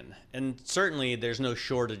manipulation. And certainly there's no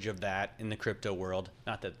shortage of that in the crypto world.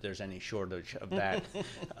 Not that there's any shortage of that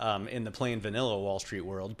in the plain vanilla Wall Street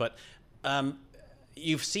world. But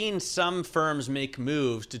you've seen some firms make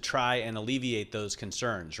moves to try and alleviate those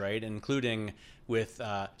concerns, right? Including with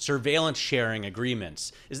surveillance sharing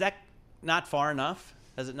agreements. Is that not far enough?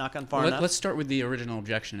 Has it not gone far enough? Let's start with the original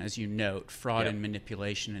objection. As you note, fraud and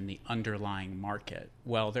manipulation in the underlying market.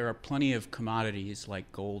 Well, there are plenty of commodities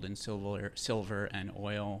like gold and silver and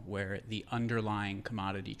oil where the underlying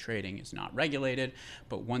commodity trading is not regulated.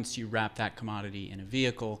 But once you wrap that commodity in a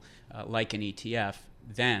vehicle, like an ETF,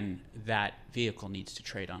 then that vehicle needs to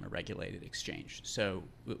trade on a regulated exchange. So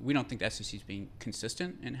we don't think the SEC is being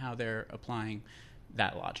consistent in how they're applying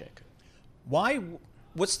that logic.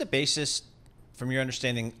 What's the basis, from your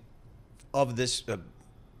understanding, of this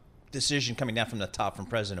decision coming down from the top from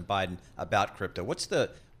President Biden about crypto?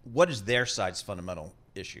 What is their side's fundamental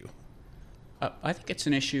issue? I think it's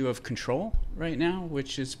an issue of control right now,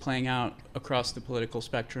 which is playing out across the political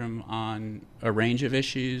spectrum on a range of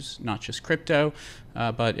issues, not just crypto,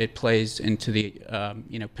 but it plays into the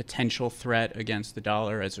potential threat against the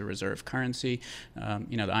dollar as a reserve currency. The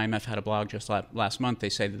IMF had a blog just last month. They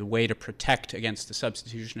say that the way to protect against the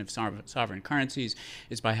substitution of sovereign currencies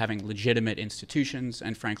is by having legitimate institutions.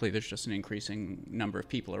 And frankly, there's just an increasing number of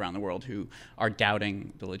people around the world who are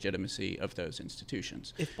doubting the legitimacy of those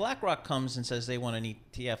institutions. If BlackRock comes and says they want an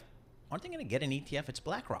ETF, aren't they going to get an ETF? It's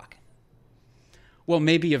BlackRock. Well,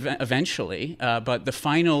 maybe eventually, but the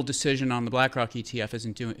final decision on the BlackRock ETF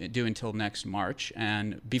isn't due until next March.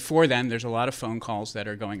 And before then, there's a lot of phone calls that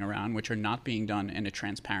are going around, which are not being done in a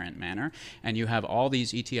transparent manner. And you have all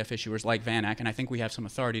these ETF issuers like VanEck, and I think we have some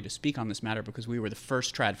authority to speak on this matter because we were the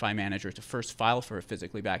first TradFi manager to first file for a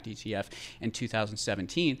physically backed ETF in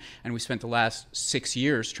 2017. And we spent the last 6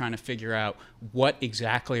 years trying to figure out what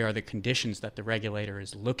exactly are the conditions that the regulator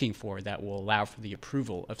is looking for that will allow for the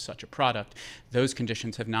approval of such a product. Those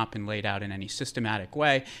conditions have not been laid out in any systematic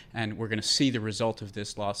way, and we're going to see the result of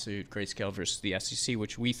this lawsuit, Grayscale versus the SEC,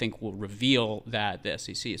 which we think will reveal that the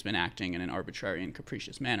SEC has been acting in an arbitrary and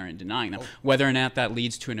capricious manner in denying them. Whether or not that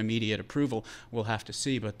leads to an immediate approval, we'll have to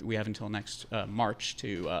see, but we have until next March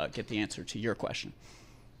to get the answer to your question.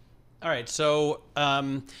 All right, so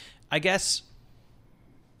I guess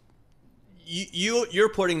you're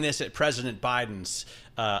putting this at President Biden's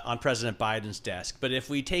on President Biden's desk, but if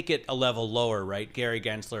we take it a level lower, right? Gary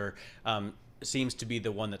Gensler seems to be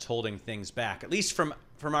the one that's holding things back, at least from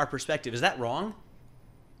our perspective. Is that wrong?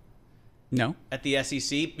 No. At the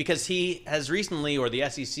SEC, because he has recently, or the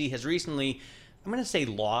SEC has recently, I'm going to say,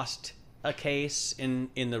 lost a case in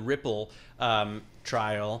the Ripple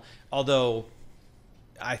trial, although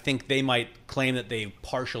I think they might claim that they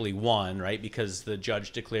partially won, right? Because the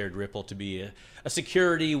judge declared Ripple to be a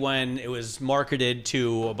security when it was marketed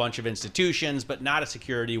to a bunch of institutions, but not a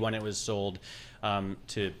security when it was sold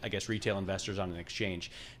to, I guess, retail investors on an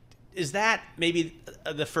exchange. Is that maybe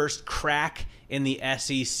the first crack in the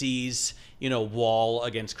SEC's, wall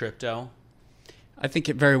against crypto? I think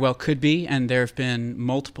it very well could be, and there have been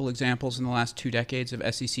multiple examples in the last 2 decades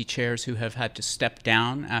of SEC chairs who have had to step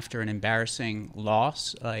down after an embarrassing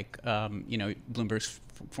loss, like Bloomberg's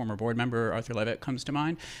former board member Arthur Levitt comes to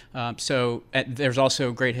mind. So there's also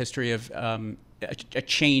a great history of a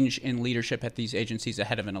change in leadership at these agencies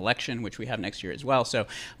ahead of an election, which we have next year as well. So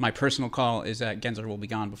my personal call is that Gensler will be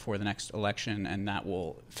gone before the next election, and that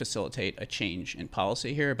will facilitate a change in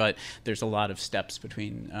policy here. But there's a lot of steps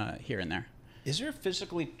between here and there. Is there a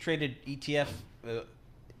physically traded ETF,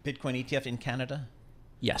 Bitcoin ETF in Canada?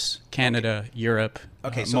 Yes, Canada, okay. Europe,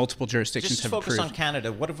 so multiple jurisdictions have approved. Just focus on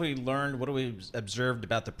Canada. What have we learned? What have we observed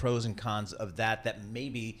about the pros and cons of that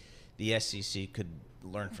maybe the SEC could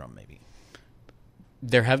learn from, maybe?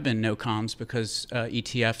 There have been no cons because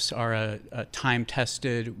ETFs are a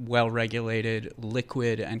time-tested, well-regulated,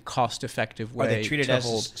 liquid, and cost-effective way Are they treated to as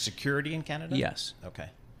hold security in Canada? Yes. Okay.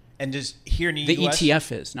 And does here in the US? The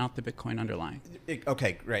ETF is, not the Bitcoin underlying.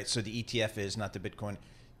 Okay, right. So the ETF is not the Bitcoin.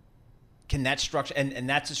 Can that structure, and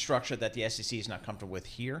that's a structure that the SEC is not comfortable with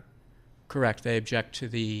here? Correct. They object to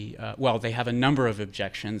the, well, they have a number of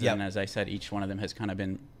objections, Yep. and as I said, each one of them has kind of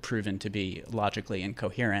been proven to be logically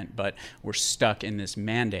incoherent, but we're stuck in this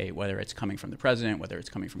mandate, whether it's coming from the president, whether it's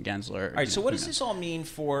coming from Gensler. All right, so what does this all mean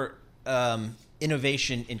for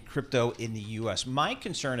innovation in crypto in the U.S.? My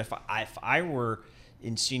concern, if I were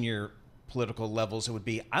in senior political levels, it would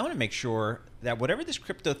be, I want to make sure that whatever this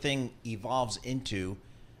crypto thing evolves into,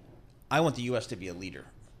 I want the U.S. to be a leader.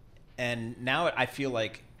 And now I feel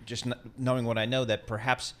like, just knowing what I know, that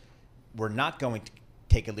perhaps we're not going to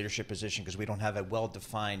take a leadership position because we don't have a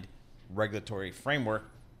well-defined regulatory framework.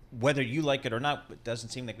 Whether you like it or not, it doesn't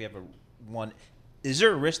seem like we have one. Is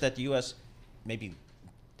there a risk that the U.S. maybe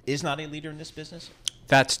is not a leader in this business?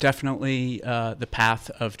 That's definitely the path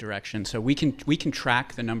of direction. So we can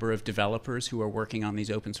track the number of developers who are working on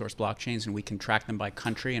these open source blockchains, and we can track them by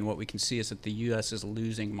country. And what we can see is that the U.S. is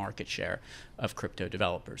losing market share of crypto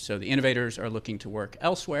developers. So the innovators are looking to work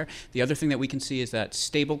elsewhere. The other thing that we can see is that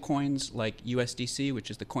stable coins like USDC,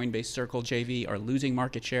 which is the Coinbase Circle JV, are losing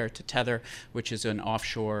market share to Tether, which is an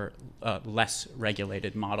offshore, less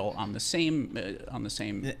regulated model on the same.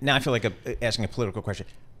 Now I feel like asking a political question.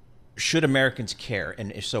 Should Americans care,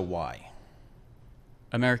 and if so, why?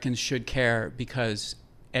 Americans should care because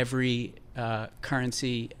every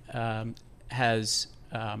currency has...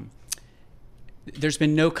 there's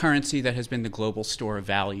been no currency that has been the global store of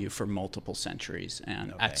value for multiple centuries.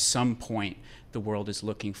 And at some point, the world is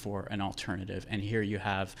looking for an alternative. And here you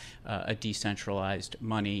have a decentralized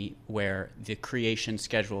money where the creation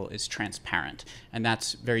schedule is transparent. And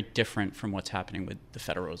that's very different from what's happening with the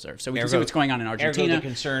Federal Reserve. So we can see what's going on in Argentina. The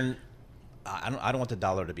concern, I don't want the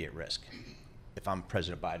dollar to be at risk if I'm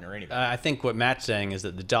President Biden or anybody. I think what Matt's saying is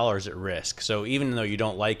that the dollar is at risk. So even though you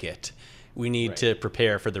don't like it, we need to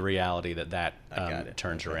prepare for the reality that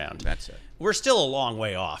turns around. That's it. We're still a long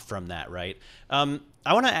way off from that, right? I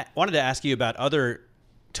wanted to ask you about other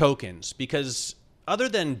tokens, because other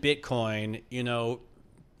than Bitcoin,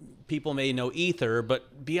 people may know Ether,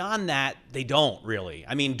 but beyond that, they don't really.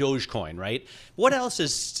 I mean, Dogecoin, right? What else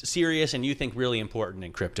is serious and you think really important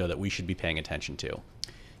in crypto that we should be paying attention to?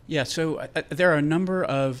 Yeah, so there are a number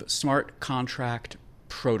of smart contract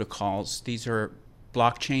protocols. These are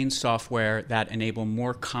blockchain software that enable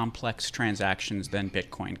more complex transactions than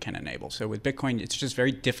Bitcoin can enable. So with Bitcoin, it's just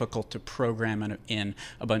very difficult to program in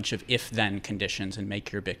a bunch of if-then conditions and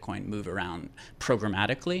make your Bitcoin move around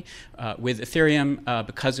programmatically. With Ethereum,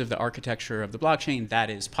 because of the architecture of the blockchain, that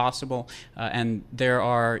is possible. And there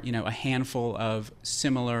are, a handful of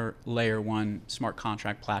similar layer one smart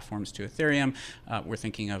contract platforms to Ethereum. We're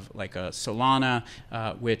thinking of like a Solana,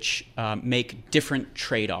 which make different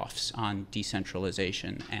trade-offs on decentralization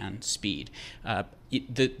and speed.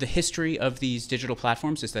 The history of these digital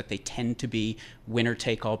platforms is that they tend to be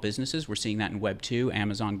winner-take-all businesses. We're seeing that in Web 2,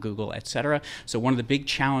 Amazon, Google, et cetera. So one of the big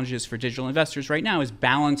challenges for digital investors right now is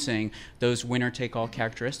balancing those winner-take-all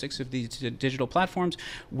characteristics of these digital platforms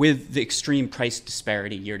with the extreme price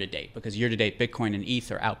disparity year-to-date, because year-to-date Bitcoin and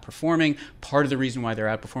ETH are outperforming. Part of the reason why they're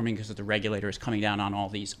outperforming is that the regulator is coming down on all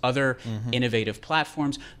these other innovative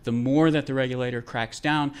platforms. The more that the regulator cracks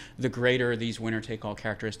down, the greater these winner-take-all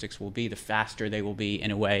characteristics will be, the faster they will be.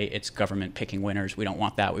 In a way, it's government picking winners. We don't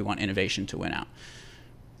want that. We want innovation to win out.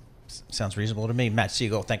 Sounds reasonable to me. Matt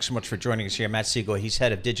Siegel, thanks so much for joining us here. Matt Siegel, he's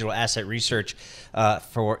head of digital asset research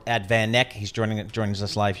at Van Eck. He's joining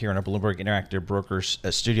us live here in our Bloomberg Interactive Brokers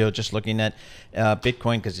studio. Just looking at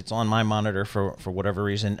Bitcoin because it's on my monitor for whatever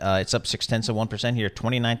reason. It's up 0.6% here,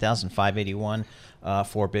 29,581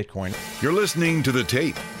 for Bitcoin. You're listening to The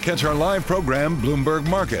Tape. Catch our live program, Bloomberg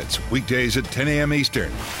Markets, weekdays at 10 a.m.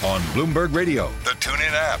 Eastern on Bloomberg Radio, the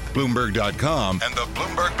TuneIn app, Bloomberg.com, and the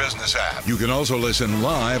Bloomberg Business app. You can also listen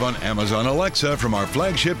live on Amazon Alexa from our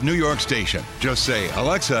flagship New York station. Just say,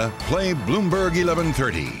 Alexa, play Bloomberg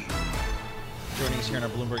 1130. Joining us here in our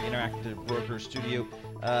Bloomberg Interactive Brokers studio,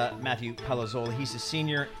 Matthew Palazzolo. He's a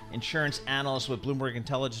senior insurance analyst with Bloomberg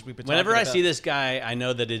Intelligence. Whenever I see this guy, I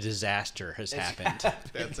know that a disaster has happened.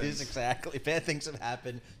 It is exactly. Bad things have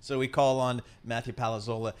happened, so we call on Matthew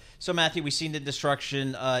Palazzolo. So, Matthew, we've seen the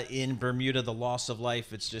destruction in Bermuda, the loss of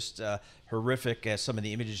life. It's just horrific, some of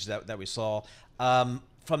the images that we saw.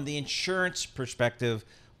 From the insurance perspective,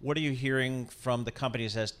 what are you hearing from the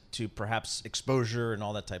companies as to perhaps exposure and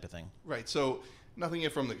all that type of thing? Right. So Nothing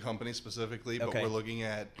yet from the company specifically, but we're looking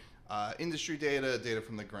at industry data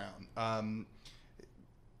from the ground.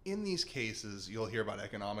 In these cases, you'll hear about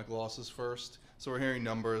economic losses first. So we're hearing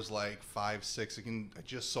numbers like 5, 6. I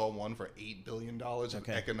just saw one for $8 billion of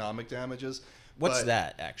economic damages. What's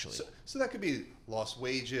that actually? So that could be lost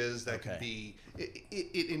wages. That could be.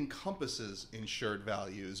 It encompasses insured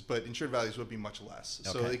values, but insured values would be much less.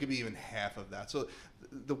 So it could be even half of that. So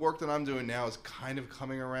the work that I'm doing now is kind of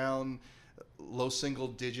coming around low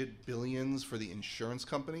single-digit billions for the insurance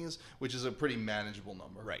companies, which is a pretty manageable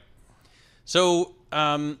number. Right. So,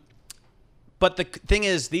 but the thing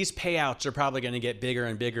is, these payouts are probably going to get bigger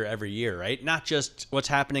and bigger every year, right? Not just what's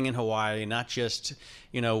happening in Hawaii, not just,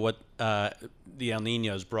 what the El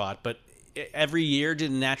Niño's brought, but every year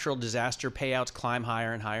did natural disaster payouts climb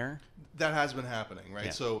higher and higher? That has been happening, right?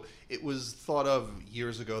 Yeah. So it was thought of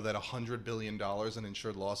years ago that $100 billion in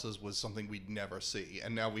insured losses was something we'd never see,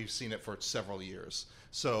 and now we've seen it for several years.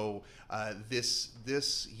 So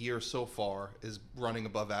this year so far is running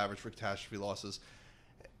above average for catastrophe losses.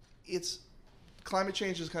 Climate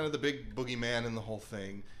change is kind of the big boogeyman in the whole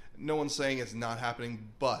thing. No one's saying it's not happening,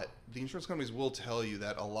 but the insurance companies will tell you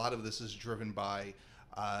that a lot of this is driven by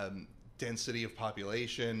density of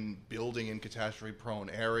population, building in catastrophe-prone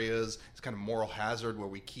areas. It's kind of moral hazard where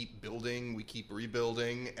we keep building, we keep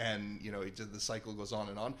rebuilding, and the cycle goes on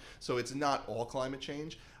and on. So it's not all climate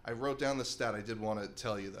change. I wrote down the stat I did want to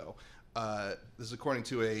tell you, though. This is according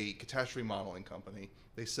to a catastrophe modeling company.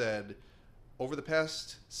 They said over the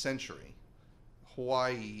past century,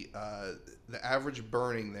 Hawaii, the average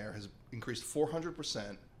burning there has increased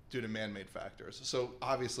 400% due to man-made factors. So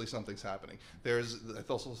obviously something's happening. I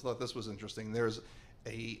also thought this was interesting. There's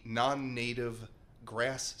a non-native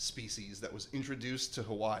grass species that was introduced to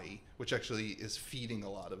Hawaii, which actually is feeding a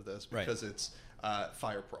lot of this because it's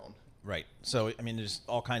fire-prone. Right. So, there's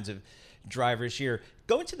all kinds of drivers here.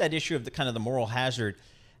 Going to that issue of the moral hazard,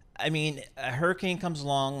 a hurricane comes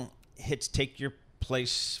along, take your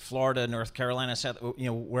place, Florida, North Carolina, South,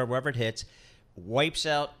 wherever it hits, wipes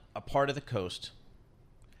out a part of the coast.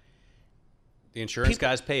 The insurance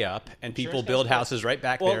guys pay up, and people build houses right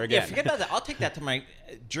back there again. Yeah, forget about that. I'll take that to my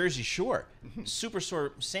Jersey Shore.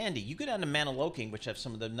 Superstorm Sandy. You go down to Maniloking, which have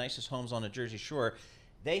some of the nicest homes on the Jersey Shore.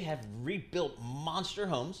 They have rebuilt monster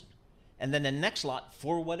homes, and then the next lot,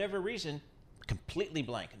 for whatever reason, completely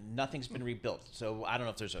blank. Nothing's been rebuilt. So I don't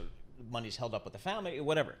know if there's money's held up with the family or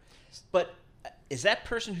whatever. But is that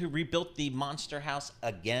person who rebuilt the monster house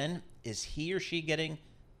again, is he or she getting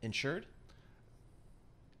insured?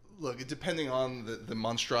 Look, depending on the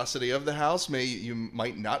monstrosity of the house, you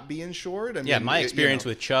might not be insured. My experience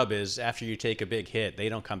with Chubb is after you take a big hit, they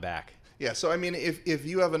don't come back. Yeah, so if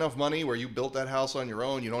you have enough money where you built that house on your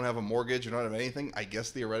own, you don't have a mortgage, you don't have anything, I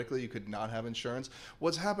guess theoretically you could not have insurance.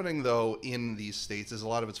 What's happening, though, in these states is a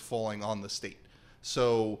lot of it's falling on the state.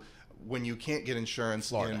 So when you can't get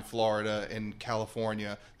insurance in Florida and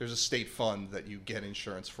California, there's a state fund that you get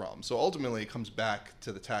insurance from. So ultimately, it comes back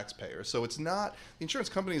to the taxpayer. So it's not the insurance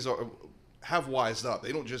companies have wised up.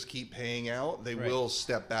 They don't just keep paying out. They will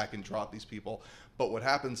step back and drop these people. But what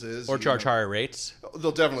happens is charge higher rates.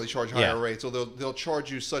 They'll definitely charge higher rates. Or they'll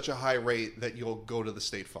charge you such a high rate that you'll go to the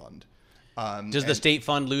state fund. Does the state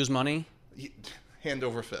fund lose money? Hand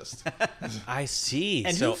over fist. I see.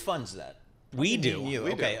 And who funds that? We do.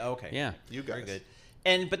 Okay. Yeah. You guys. Very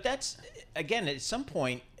good. But that's, again, at some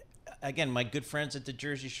point, my good friends at the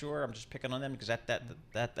Jersey Shore, I'm just picking on them because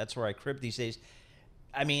that's where I crib these days.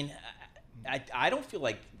 I don't feel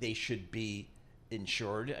like they should be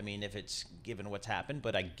insured. If it's given what's happened,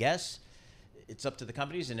 but I guess it's up to the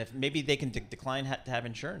companies, and if maybe they can decline to have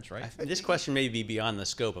insurance, right? This question may be beyond the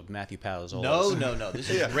scope of Matthew Palazzolo. No. This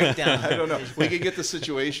is right down. I don't know. We could get the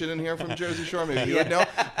situation in here from Jersey Shore. Maybe you would know.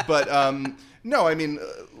 But no,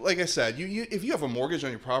 like I said, if you have a mortgage on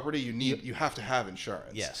your property, you have to have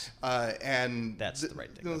insurance. Yes. And that's the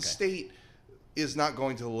right thing. The state is not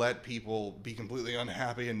going to let people be completely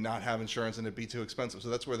unhappy and not have insurance and it be too expensive. So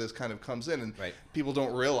that's where this kind of comes in, and people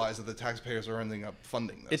don't realize that the taxpayers are ending up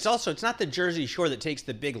funding this. It's not the Jersey Shore that takes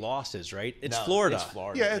the big losses, right? It's Florida. It's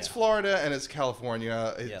Florida. Yeah, it's Florida and it's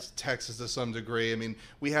California. It's Texas to some degree.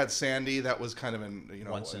 We had Sandy. That was kind of an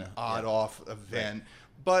odd-off event. Right.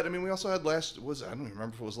 But we also had I don't even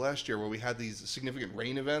remember if it was last year, where we had these significant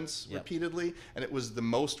rain events repeatedly, and it was the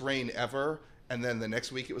most rain ever. And then the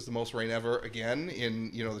next week, it was the most rain ever again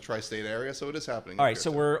in the tri-state area. So it is happening. All right, so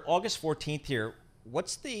we're August 14th here.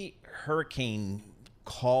 What's the hurricane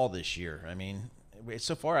call this year?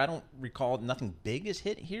 So far, I don't recall nothing big has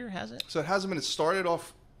hit here, has it? So it hasn't been. It started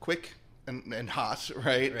off quick and hot,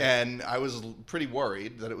 right? And I was pretty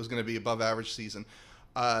worried that it was going to be above average season.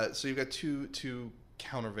 So you've got two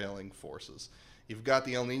countervailing forces. You've got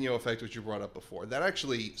the El Nino effect, which you brought up before. That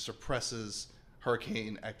actually suppresses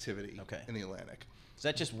hurricane activity in the Atlantic. Is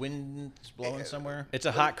that just wind blowing somewhere? It's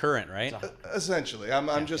a hot current, right? Essentially.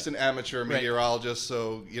 I'm just an amateur meteorologist,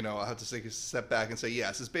 so, I'll have to take a step back and say,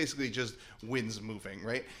 yes, it's basically just winds moving,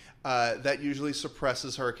 right? That usually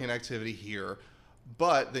suppresses hurricane activity here.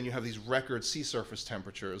 But then you have these record sea surface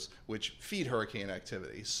temperatures, which feed hurricane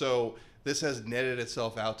activity. So this has netted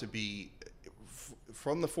itself out to be,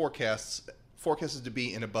 from the forecasted to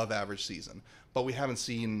be an above average season. But we haven't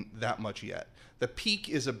seen that much yet. The peak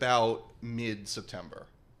is about mid-September.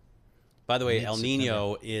 By the way, El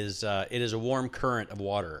Nino is it is a warm current of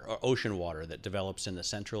water, or ocean water, that develops in the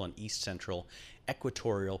central and east central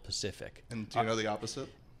equatorial Pacific. And do you know the opposite?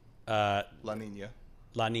 La Nina.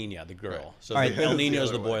 La Nina, the girl. Right. So El Nino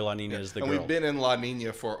is the boy, La Nina is the girl. And we've been in La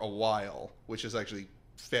Nina for a while, which has actually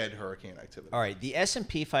fed hurricane activity. All right, the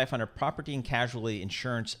S&P 500 Property and Casualty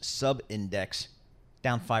Insurance Sub-Index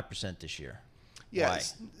down 5% this year.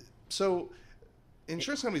 Yes. Why? So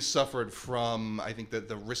insurance companies suffered from, I think,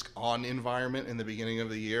 the risk-on environment in the beginning of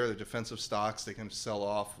the year. The defensive stocks, they kind of sell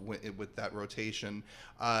off with that rotation.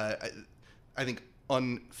 I think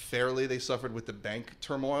unfairly they suffered with the bank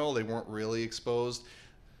turmoil. They weren't really exposed.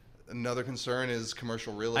 Another concern is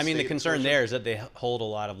commercial real estate. I mean, the concern there is that they hold a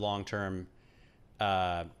lot of long-term,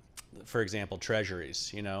 for example,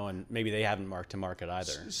 treasuries, and maybe they haven't marked to market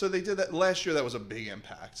either. So they did that last year. That was a big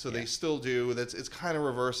impact. So they still do. It's kind of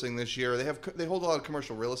reversing this year. They hold a lot of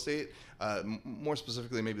commercial real estate, more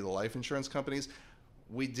specifically maybe the life insurance companies.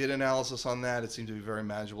 We did analysis on that. It seemed to be very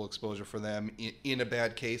manageable exposure for them. In a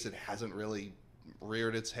bad case, it hasn't really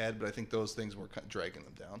reared its head, but I think those things were dragging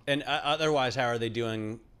them down. And otherwise, how are they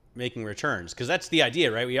doing making returns? Because that's the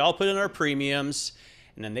idea, right? We all put in our premiums,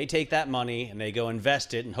 and then they take that money and they go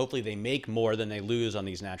invest it, and hopefully they make more than they lose on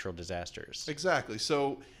these natural disasters. Exactly.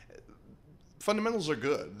 So fundamentals are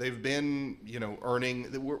good. They've been,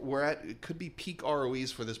 earning. We're at, it could be peak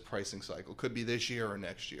ROEs for this pricing cycle. Could be this year or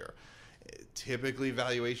next year. Typically,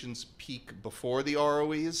 valuations peak before the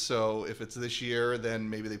ROEs. So if it's this year, then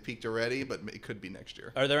maybe they peaked already, but it could be next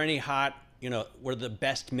year. Are there any hot, what are the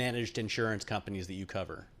best managed insurance companies that you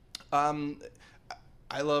cover?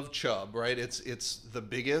 I love Chubb, right? It's the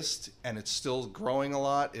biggest, and it's still growing a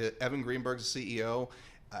lot. Evan Greenberg's the CEO,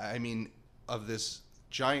 of this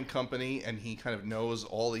giant company, and he kind of knows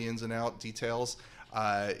all the ins and out details.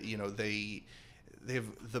 They have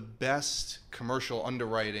the best commercial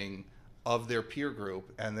underwriting of their peer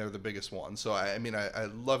group, and they're the biggest one. So I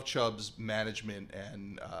love Chubb's management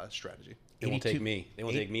and strategy. They won't take me. They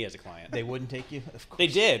won't take me as a client. They wouldn't take you? Of course. They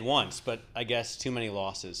did once, but I guess too many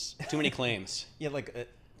losses, too many claims. Yeah, like a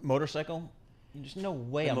motorcycle. There's no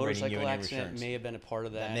way I'm rating you in accident insurance. may have been a part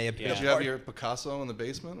of that. May have been. Did you have your Picasso in the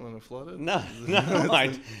basement when it flooded? No,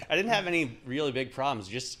 I didn't have any really big problems.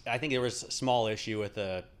 Just I think there was a small issue with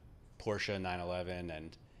the Porsche 911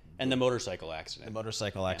 and the motorcycle accident. The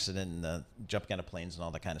motorcycle accident and the jumping out of planes and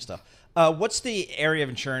all that kind of stuff. What's the area of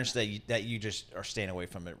insurance that you just are staying away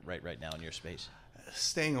from it right now in your space?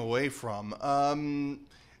 Staying away from.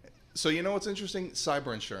 So what's interesting?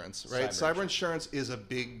 Cyber insurance, right? Cyber insurance is a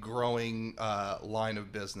big growing line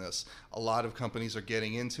of business. A lot of companies are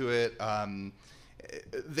getting into it.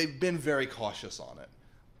 They've been very cautious on it,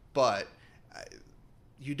 but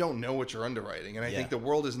you don't know what you're underwriting, and I think the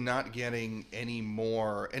world is not getting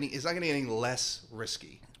it's not getting any less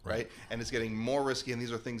risky, right? And it's getting more risky, and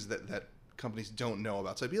these are things that companies don't know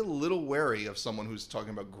about. So I'd be a little wary of someone who's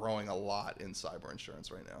talking about growing a lot in cyber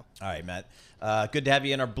insurance right now. All right, Matt. Good to have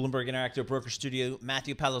you in our Bloomberg Interactive Broker Studio.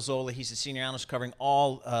 Matthew Palazzola, he's the senior analyst covering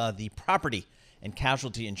all the property and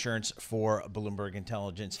casualty insurance for Bloomberg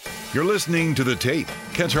Intelligence. You're listening to The Tape.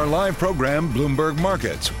 Catch our live program, Bloomberg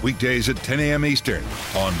Markets, weekdays at 10 a.m. Eastern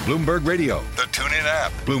on Bloomberg Radio, the TuneIn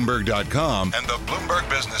app, Bloomberg.com, and the Bloomberg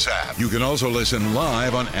Business app. You can also listen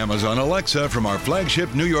live on Amazon Alexa from our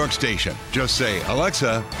flagship New York station. Just say,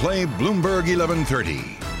 Alexa, play Bloomberg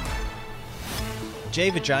 1130. Jay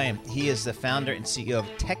Vijayan, he is the founder and CEO of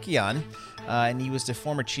Tekion, and he was the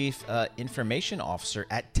former chief information officer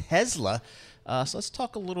at Tesla. So let's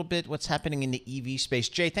talk a little bit what's happening in the EV space.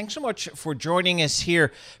 Jay, thanks so much for joining us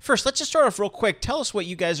here. First, let's just start off real quick. Tell us what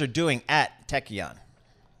you guys are doing at Tekion.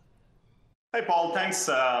 Hi, Paul. Thanks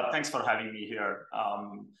for having me here.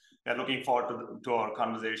 We're looking forward to our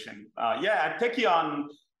conversation. At Tekion,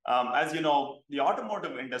 as you know, the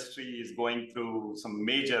automotive industry is going through some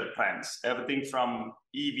major trends. Everything from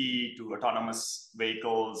EV to autonomous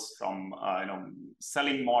vehicles, from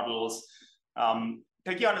selling models.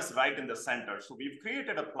 Tekion is right in the center. So we've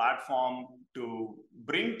created a platform to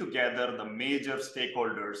bring together the major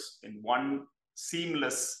stakeholders in one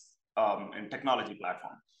seamless and technology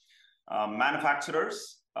platform.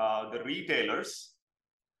 Manufacturers, the retailers,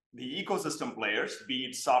 the ecosystem players, be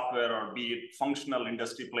it software or be it functional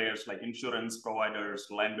industry players like insurance providers,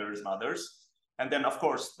 lenders, and others. And then, of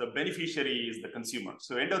course, the beneficiary is the consumer.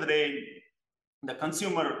 So end of the day, the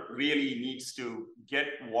consumer really needs to get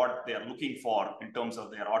what they're looking for in terms of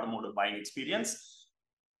their automotive buying experience.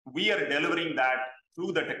 We are delivering that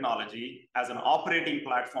through the technology as an operating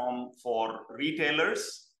platform for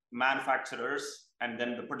retailers, manufacturers, and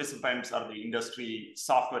then the participants are the industry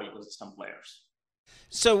software ecosystem players.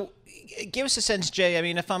 So give us a sense, Jay. I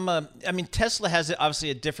mean, Tesla has obviously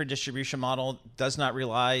a different distribution model, does not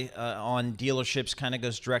rely on dealerships, kind of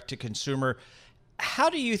goes direct to consumer. How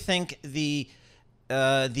do you think the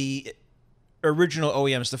original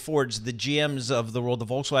OEMs, the Fords, the GMs of the world, the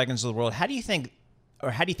Volkswagens of the world, how do you think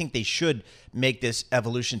they should make this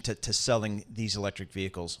evolution to selling these electric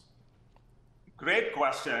vehicles? Great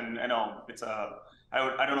question. I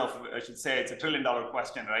don't know if I should say it's $1 trillion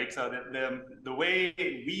question, right? So the way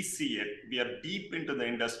we see it, we are deep into the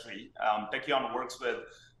industry. Tekion works with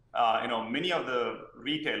many of the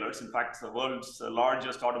retailers. In fact, the world's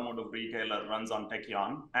largest automotive retailer runs on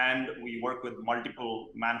Tekion, and we work with multiple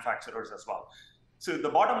manufacturers as well. So the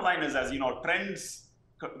bottom line is, as you know, trends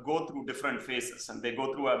go through different phases, and they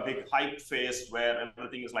go through a big hype phase where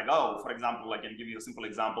everything is like, oh, for example, I can give you a simple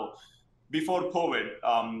example. Before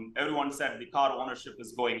COVID, everyone said the car ownership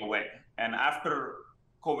is going away. And after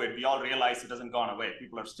COVID, we all realized it hasn't gone away.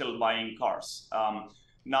 People are still buying cars.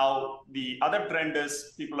 Now, the other trend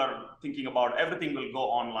is people are thinking about everything will go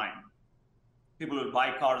online. People will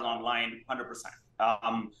buy cars online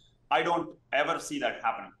 100%. I don't ever see that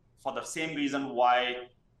happening for the same reason why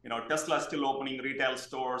Tesla is still opening retail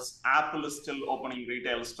stores, Apple is still opening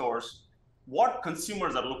retail stores. What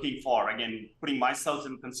consumers are looking for, again, putting myself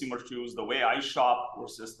in consumer shoes, the way I shop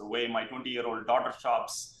versus the way my 20-year-old daughter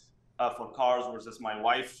shops for cars versus my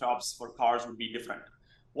wife shops for cars would be different.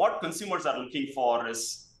 What consumers are looking for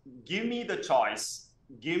is, give me the choice,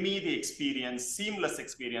 give me the experience, seamless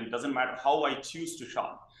experience, doesn't matter how I choose to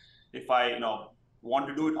shop. If I want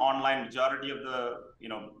to do it online, majority of the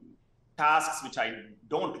tasks which I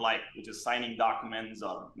don't like, which is signing documents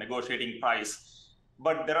or negotiating price,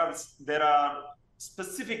 but there are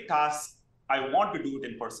specific tasks I want to do it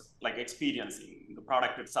in person, like experiencing the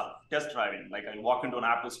product itself, test driving. Like I walk into an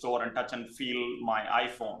Apple store and touch and feel my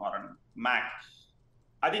iPhone or a Mac.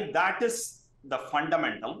 I think that is the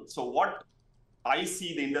fundamental. So what I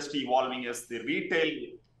see the industry evolving is the retail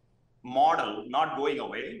model not going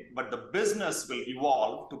away, but the business will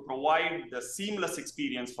evolve to provide the seamless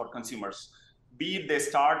experience for consumers, be it they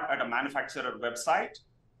start at a manufacturer website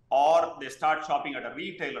or they start shopping at a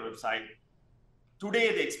retailer website.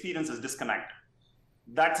 Today, the experience is disconnected.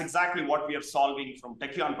 That's exactly what we are solving from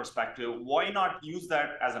Tekion perspective. Why not use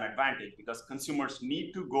that as an advantage? Because consumers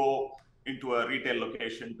need to go into a retail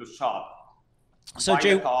location to shop. So buy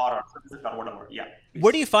Jay, a car or whatever. Yeah. Please.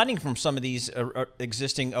 What are you finding from some of these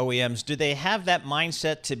existing OEMs? Do they have that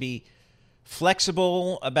mindset to be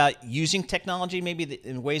flexible about using technology, maybe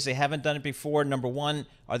in ways they haven't done it before? Number one,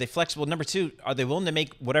 are they flexible? Number two, are they willing to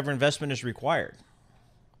make whatever investment is required?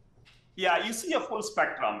 Yeah, you see a full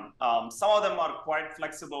spectrum. Some of them are quite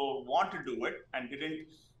flexible, want to do it, and didn't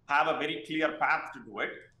have a very clear path to do it.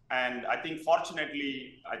 And I think,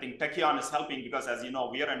 fortunately, Tekion is helping because, as you know,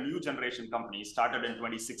 we are a new generation company, started in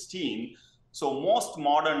 2016. So most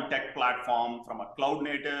modern tech platform, from a cloud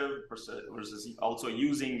native versus also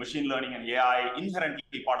using machine learning and AI,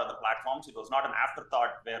 inherently part of the platform. So it was not an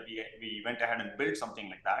afterthought where we went ahead and built something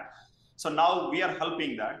like that. So now we are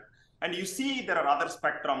helping that. And you see there are other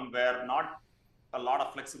spectrum where not a lot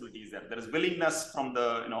of flexibility is there. There is willingness from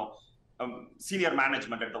the senior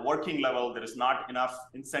management at the working level. There is not enough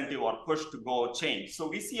incentive or push to go change. So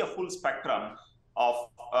we see a full spectrum of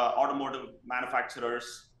automotive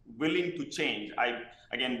manufacturers willing to change.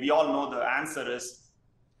 Again, we all know the answer is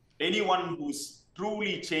anyone who's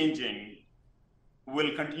truly changing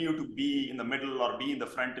will continue to be in the middle or be in the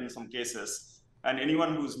front in some cases. And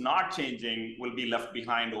anyone who's not changing will be left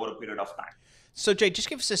behind over a period of time. So Jay, just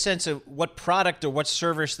give us a sense of what product or what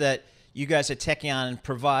service that you guys at Tekion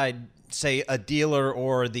provide, say, a dealer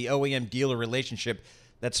or the OEM dealer relationship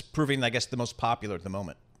that's proving, I guess, the most popular at the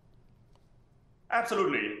moment.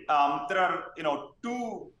 Absolutely. There are, we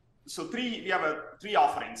have three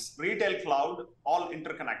offerings. Retail cloud, all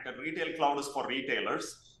interconnected. Retail cloud is for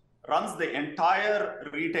retailers. runs the entire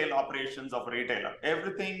retail operations of a retailer.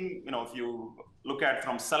 Everything, if you look at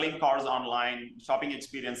from selling cars online, shopping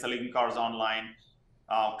experience, selling cars online,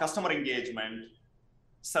 customer engagement,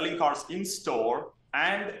 selling cars in store,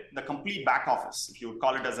 and the complete back office, if you would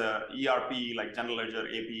call it as a ERP, like general ledger,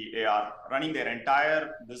 AP, AR, running their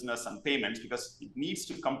entire business and payments, because it needs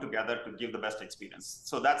to come together to give the best experience.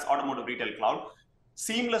 So that's Automotive Retail Cloud,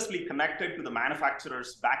 seamlessly connected to the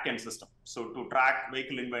manufacturer's backend system. So to track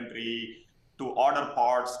vehicle inventory, to order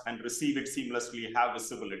parts and receive it seamlessly, have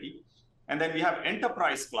visibility. And then we have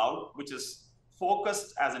Enterprise Cloud, which is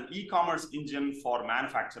focused as an e-commerce engine for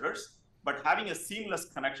manufacturers, but having a seamless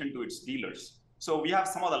connection to its dealers. So we have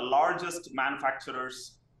some of the largest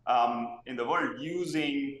manufacturers in the world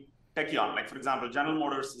using Tekion. Like, for example, General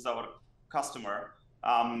Motors is our customer.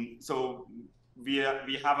 So we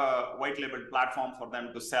have a white labeled platform for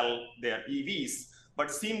them to sell their EVs, but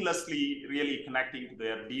seamlessly really connecting to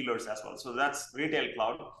their dealers as well. So that's Retail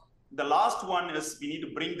Cloud. The last one is we need to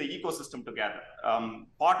bring the ecosystem together.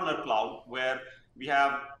 Partner Cloud, where we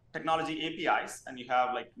have technology APIs, and you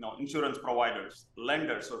have insurance providers,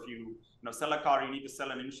 lenders. So if you sell a car, you need to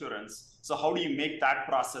sell an insurance. So how do you make that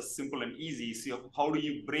process simple and easy? So how do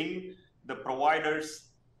you bring the providers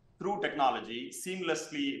through technology,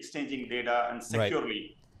 seamlessly exchanging data and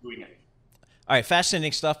securely doing it? All right,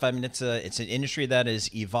 fascinating stuff. I mean, it's an industry that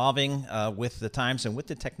is evolving with the times and with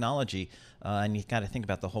the technology, and you got to think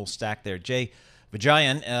about the whole stack there. Jay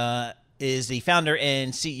Vijayan is the founder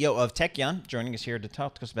and CEO of Tekion, joining us here to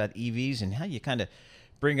talk to us about EVs and how you kind of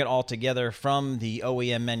bring it all together from the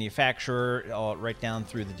OEM manufacturer right down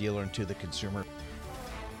through the dealer and to the consumer.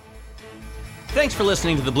 Thanks for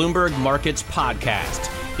listening to the Bloomberg Markets Podcast.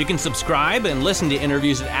 You can subscribe and listen to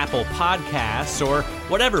interviews at Apple Podcasts or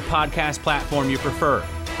whatever podcast platform you prefer.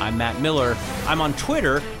 I'm Matt Miller. I'm on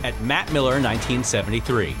Twitter at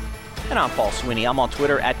MattMiller1973. And I'm Paul Sweeney. I'm on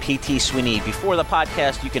Twitter at PT Sweeney. Before the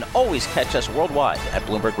podcast, you can always catch us worldwide at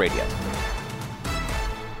Bloomberg Radio.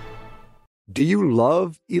 Do you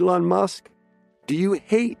love Elon Musk? Do you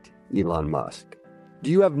hate Elon Musk?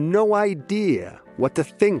 Do you have no idea what to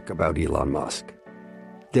think about Elon Musk?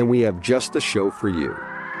 Then we have just the show for you.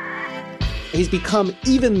 He's become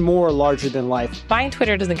even more larger than life. Buying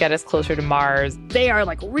Twitter doesn't get us closer to Mars. They are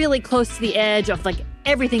really close to the edge of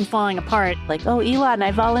everything falling apart. Oh, Elon,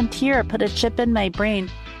 I volunteer. Put a chip in my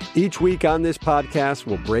brain. Each week on this podcast,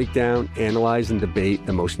 we'll break down, analyze, and debate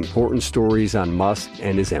the most important stories on Musk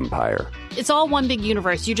and his empire. It's all one big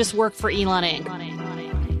universe. You just work for Elon Inc.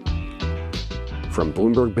 From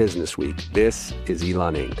Bloomberg Business Week, this is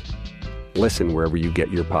Elon Inc. Listen wherever you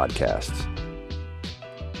get your podcasts.